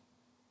overrated.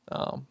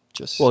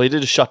 Well, he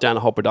did just shut down a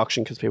whole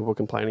production because people were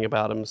complaining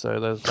about him, so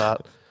there's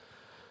that.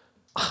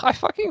 I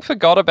fucking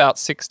forgot about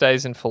 6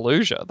 Days in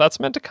Fallujah. That's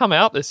meant to come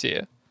out this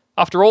year.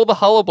 After all the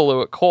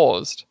hullabaloo it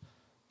caused,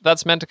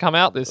 that's meant to come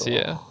out this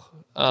year.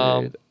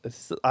 Dude,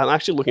 I'm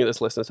actually looking at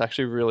this list and it's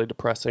actually really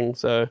depressing.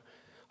 So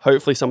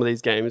hopefully some of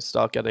these games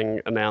start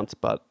getting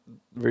announced, but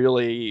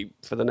really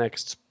for the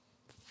next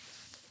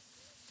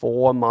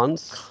 4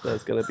 months,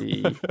 there's going to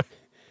be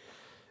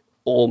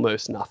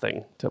almost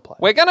nothing to play.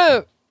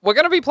 We're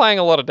gonna be playing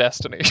a lot of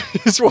Destiny.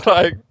 is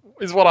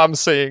what I'm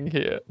seeing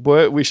here.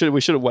 We should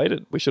have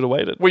waited. We should have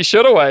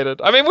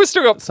waited. I mean, we've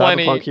still got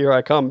plenty. Cyberpunk, here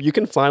I come. You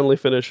can finally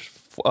finish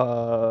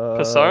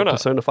Persona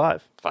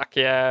 5. Fuck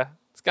yeah,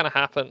 it's gonna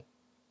happen.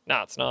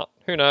 No, it's not.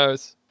 Who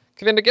knows?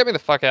 Kavinda, get me the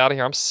fuck out of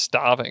here. I'm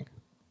starving.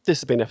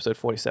 This has been episode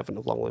 47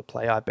 of Long Live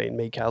Play. I've been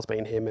me, Cal's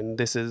been him, and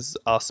this is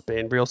us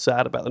being real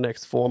sad about the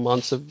next 4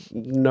 months of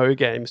no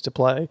games to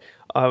play.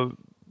 I've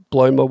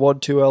blown my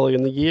wad too early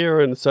in the year,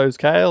 and so's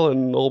Kale,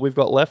 and all we've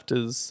got left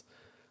is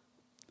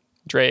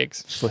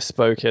Dregs.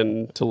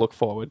 Forspoken to look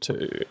forward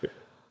to.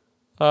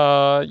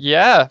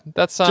 Yeah,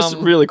 that's Just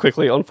really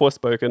quickly on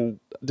Forspoken,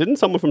 didn't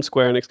someone from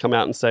Square Enix come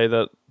out and say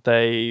that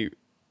they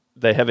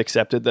have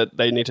accepted that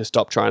they need to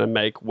stop trying to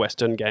make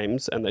Western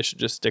games and they should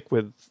just stick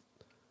with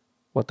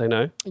what they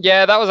know?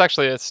 Yeah, that was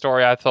actually a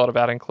story I thought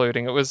about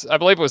including. I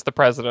believe it was the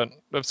president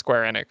of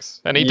Square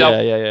Enix, and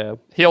Yeah.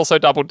 he also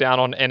doubled down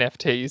on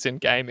NFTs in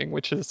gaming,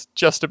 which is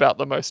just about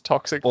the most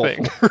toxic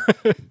thing.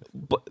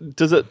 But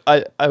does it?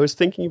 I was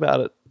thinking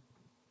about it.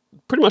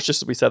 Pretty much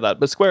just as we said that,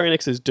 but Square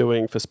Enix is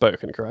doing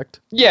Forspoken, correct?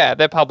 Yeah,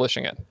 they're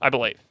publishing it, I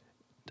believe.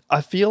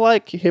 I feel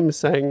like him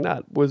saying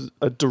that was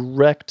a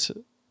direct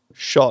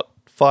shot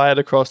fired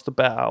across the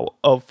bow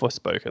of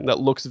Forspoken that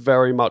looks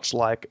very much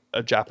like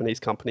a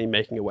Japanese company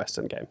making a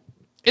Western game.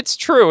 It's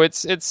true.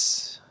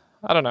 It's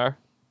I don't know.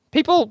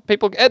 People.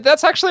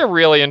 That's actually a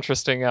really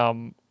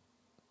interesting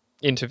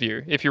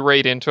interview. If you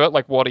read into it,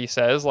 like what he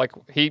says, like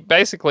he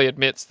basically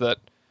admits that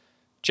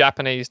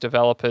Japanese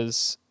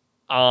developers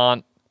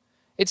aren't.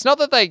 It's not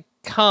that they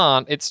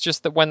can't. It's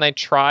just that when they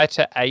try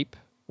to ape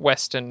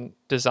Western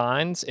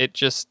designs,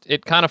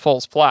 it kind of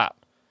falls flat,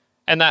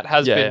 and that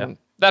has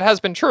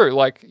been true.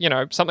 Like, you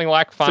know, something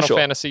like Final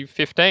Fantasy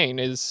 15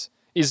 is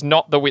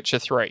not The Witcher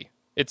 3.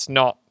 It's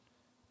not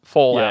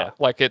Fallout. Yeah.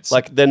 Like it's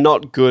like they're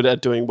not good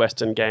at doing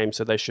Western games,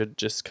 so they should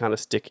just kind of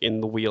stick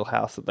in the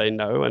wheelhouse that they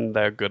know and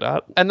they're good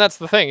at. and that's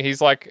the thing.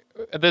 He's like,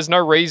 there's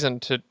no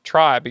reason to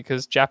try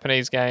because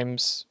Japanese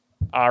games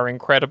are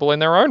incredible in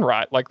their own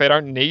right. Like they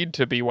don't need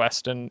to be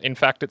Western. In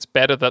fact, it's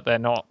better that they're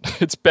not.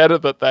 It's better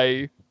that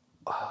they.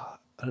 I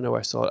don't know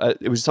where I saw it.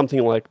 It was something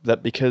like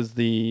that because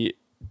the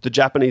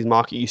Japanese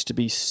market used to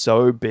be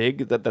so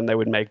big that then they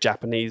would make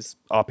Japanese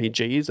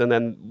RPGs. And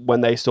then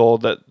when they saw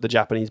that the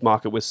Japanese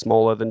market was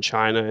smaller than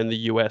China and the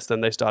US,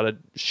 then they started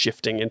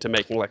shifting into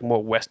making like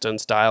more Western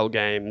style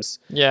games.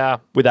 Yeah.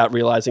 Without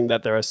realizing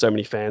that there are so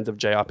many fans of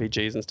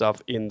JRPGs and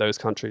stuff in those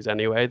countries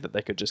anyway, that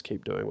they could just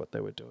keep doing what they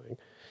were doing.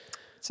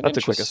 That's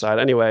a quick aside.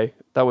 Anyway,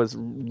 that was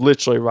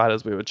literally right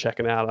as we were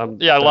checking out. I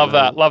love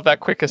that. Love that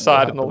quick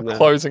aside in the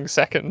closing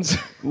seconds.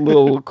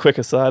 Little quick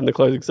aside in the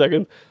closing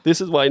second. This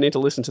is why you need to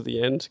listen to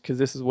the end, because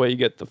this is where you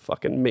get the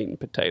fucking meat and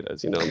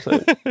potatoes. You know what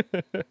I'm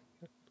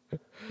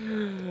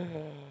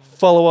saying?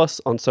 Follow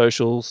us on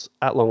socials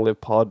at Long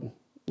Live Pod.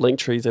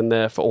 Linktree's in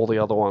there for all the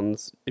other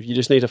ones. If you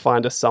just need to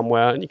find us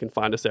somewhere, and you can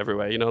find us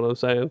everywhere. You know what I'm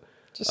saying?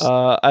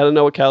 I don't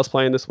know what Cal's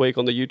playing this week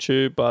on the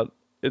YouTube, but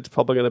it's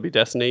probably going to be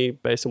Destiny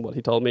based on what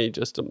he told me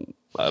just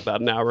about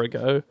an hour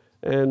ago.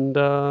 And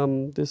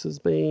this has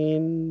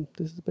been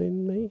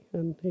me,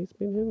 and he's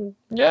been him.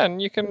 Yeah,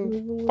 and you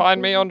can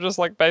find me on just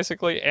like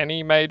basically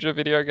any major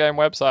video game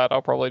website.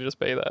 I'll probably just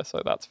be there,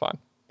 so that's fine.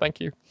 Thank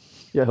you.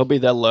 Yeah, he'll be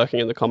there lurking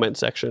in the comment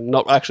section,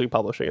 not actually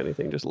publishing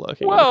anything, just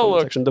lurking in the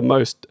comment section. The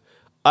most,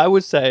 I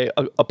would say,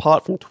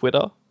 apart from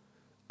Twitter,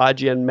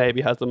 IGN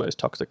maybe has the most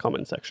toxic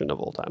comment section of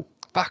all time.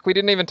 Fuck, we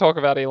didn't even talk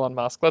about Elon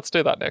Musk. Let's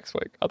do that next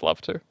week. I'd love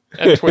to.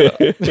 And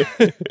Twitter.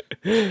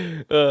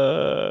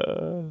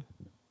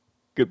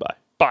 Goodbye.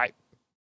 Bye.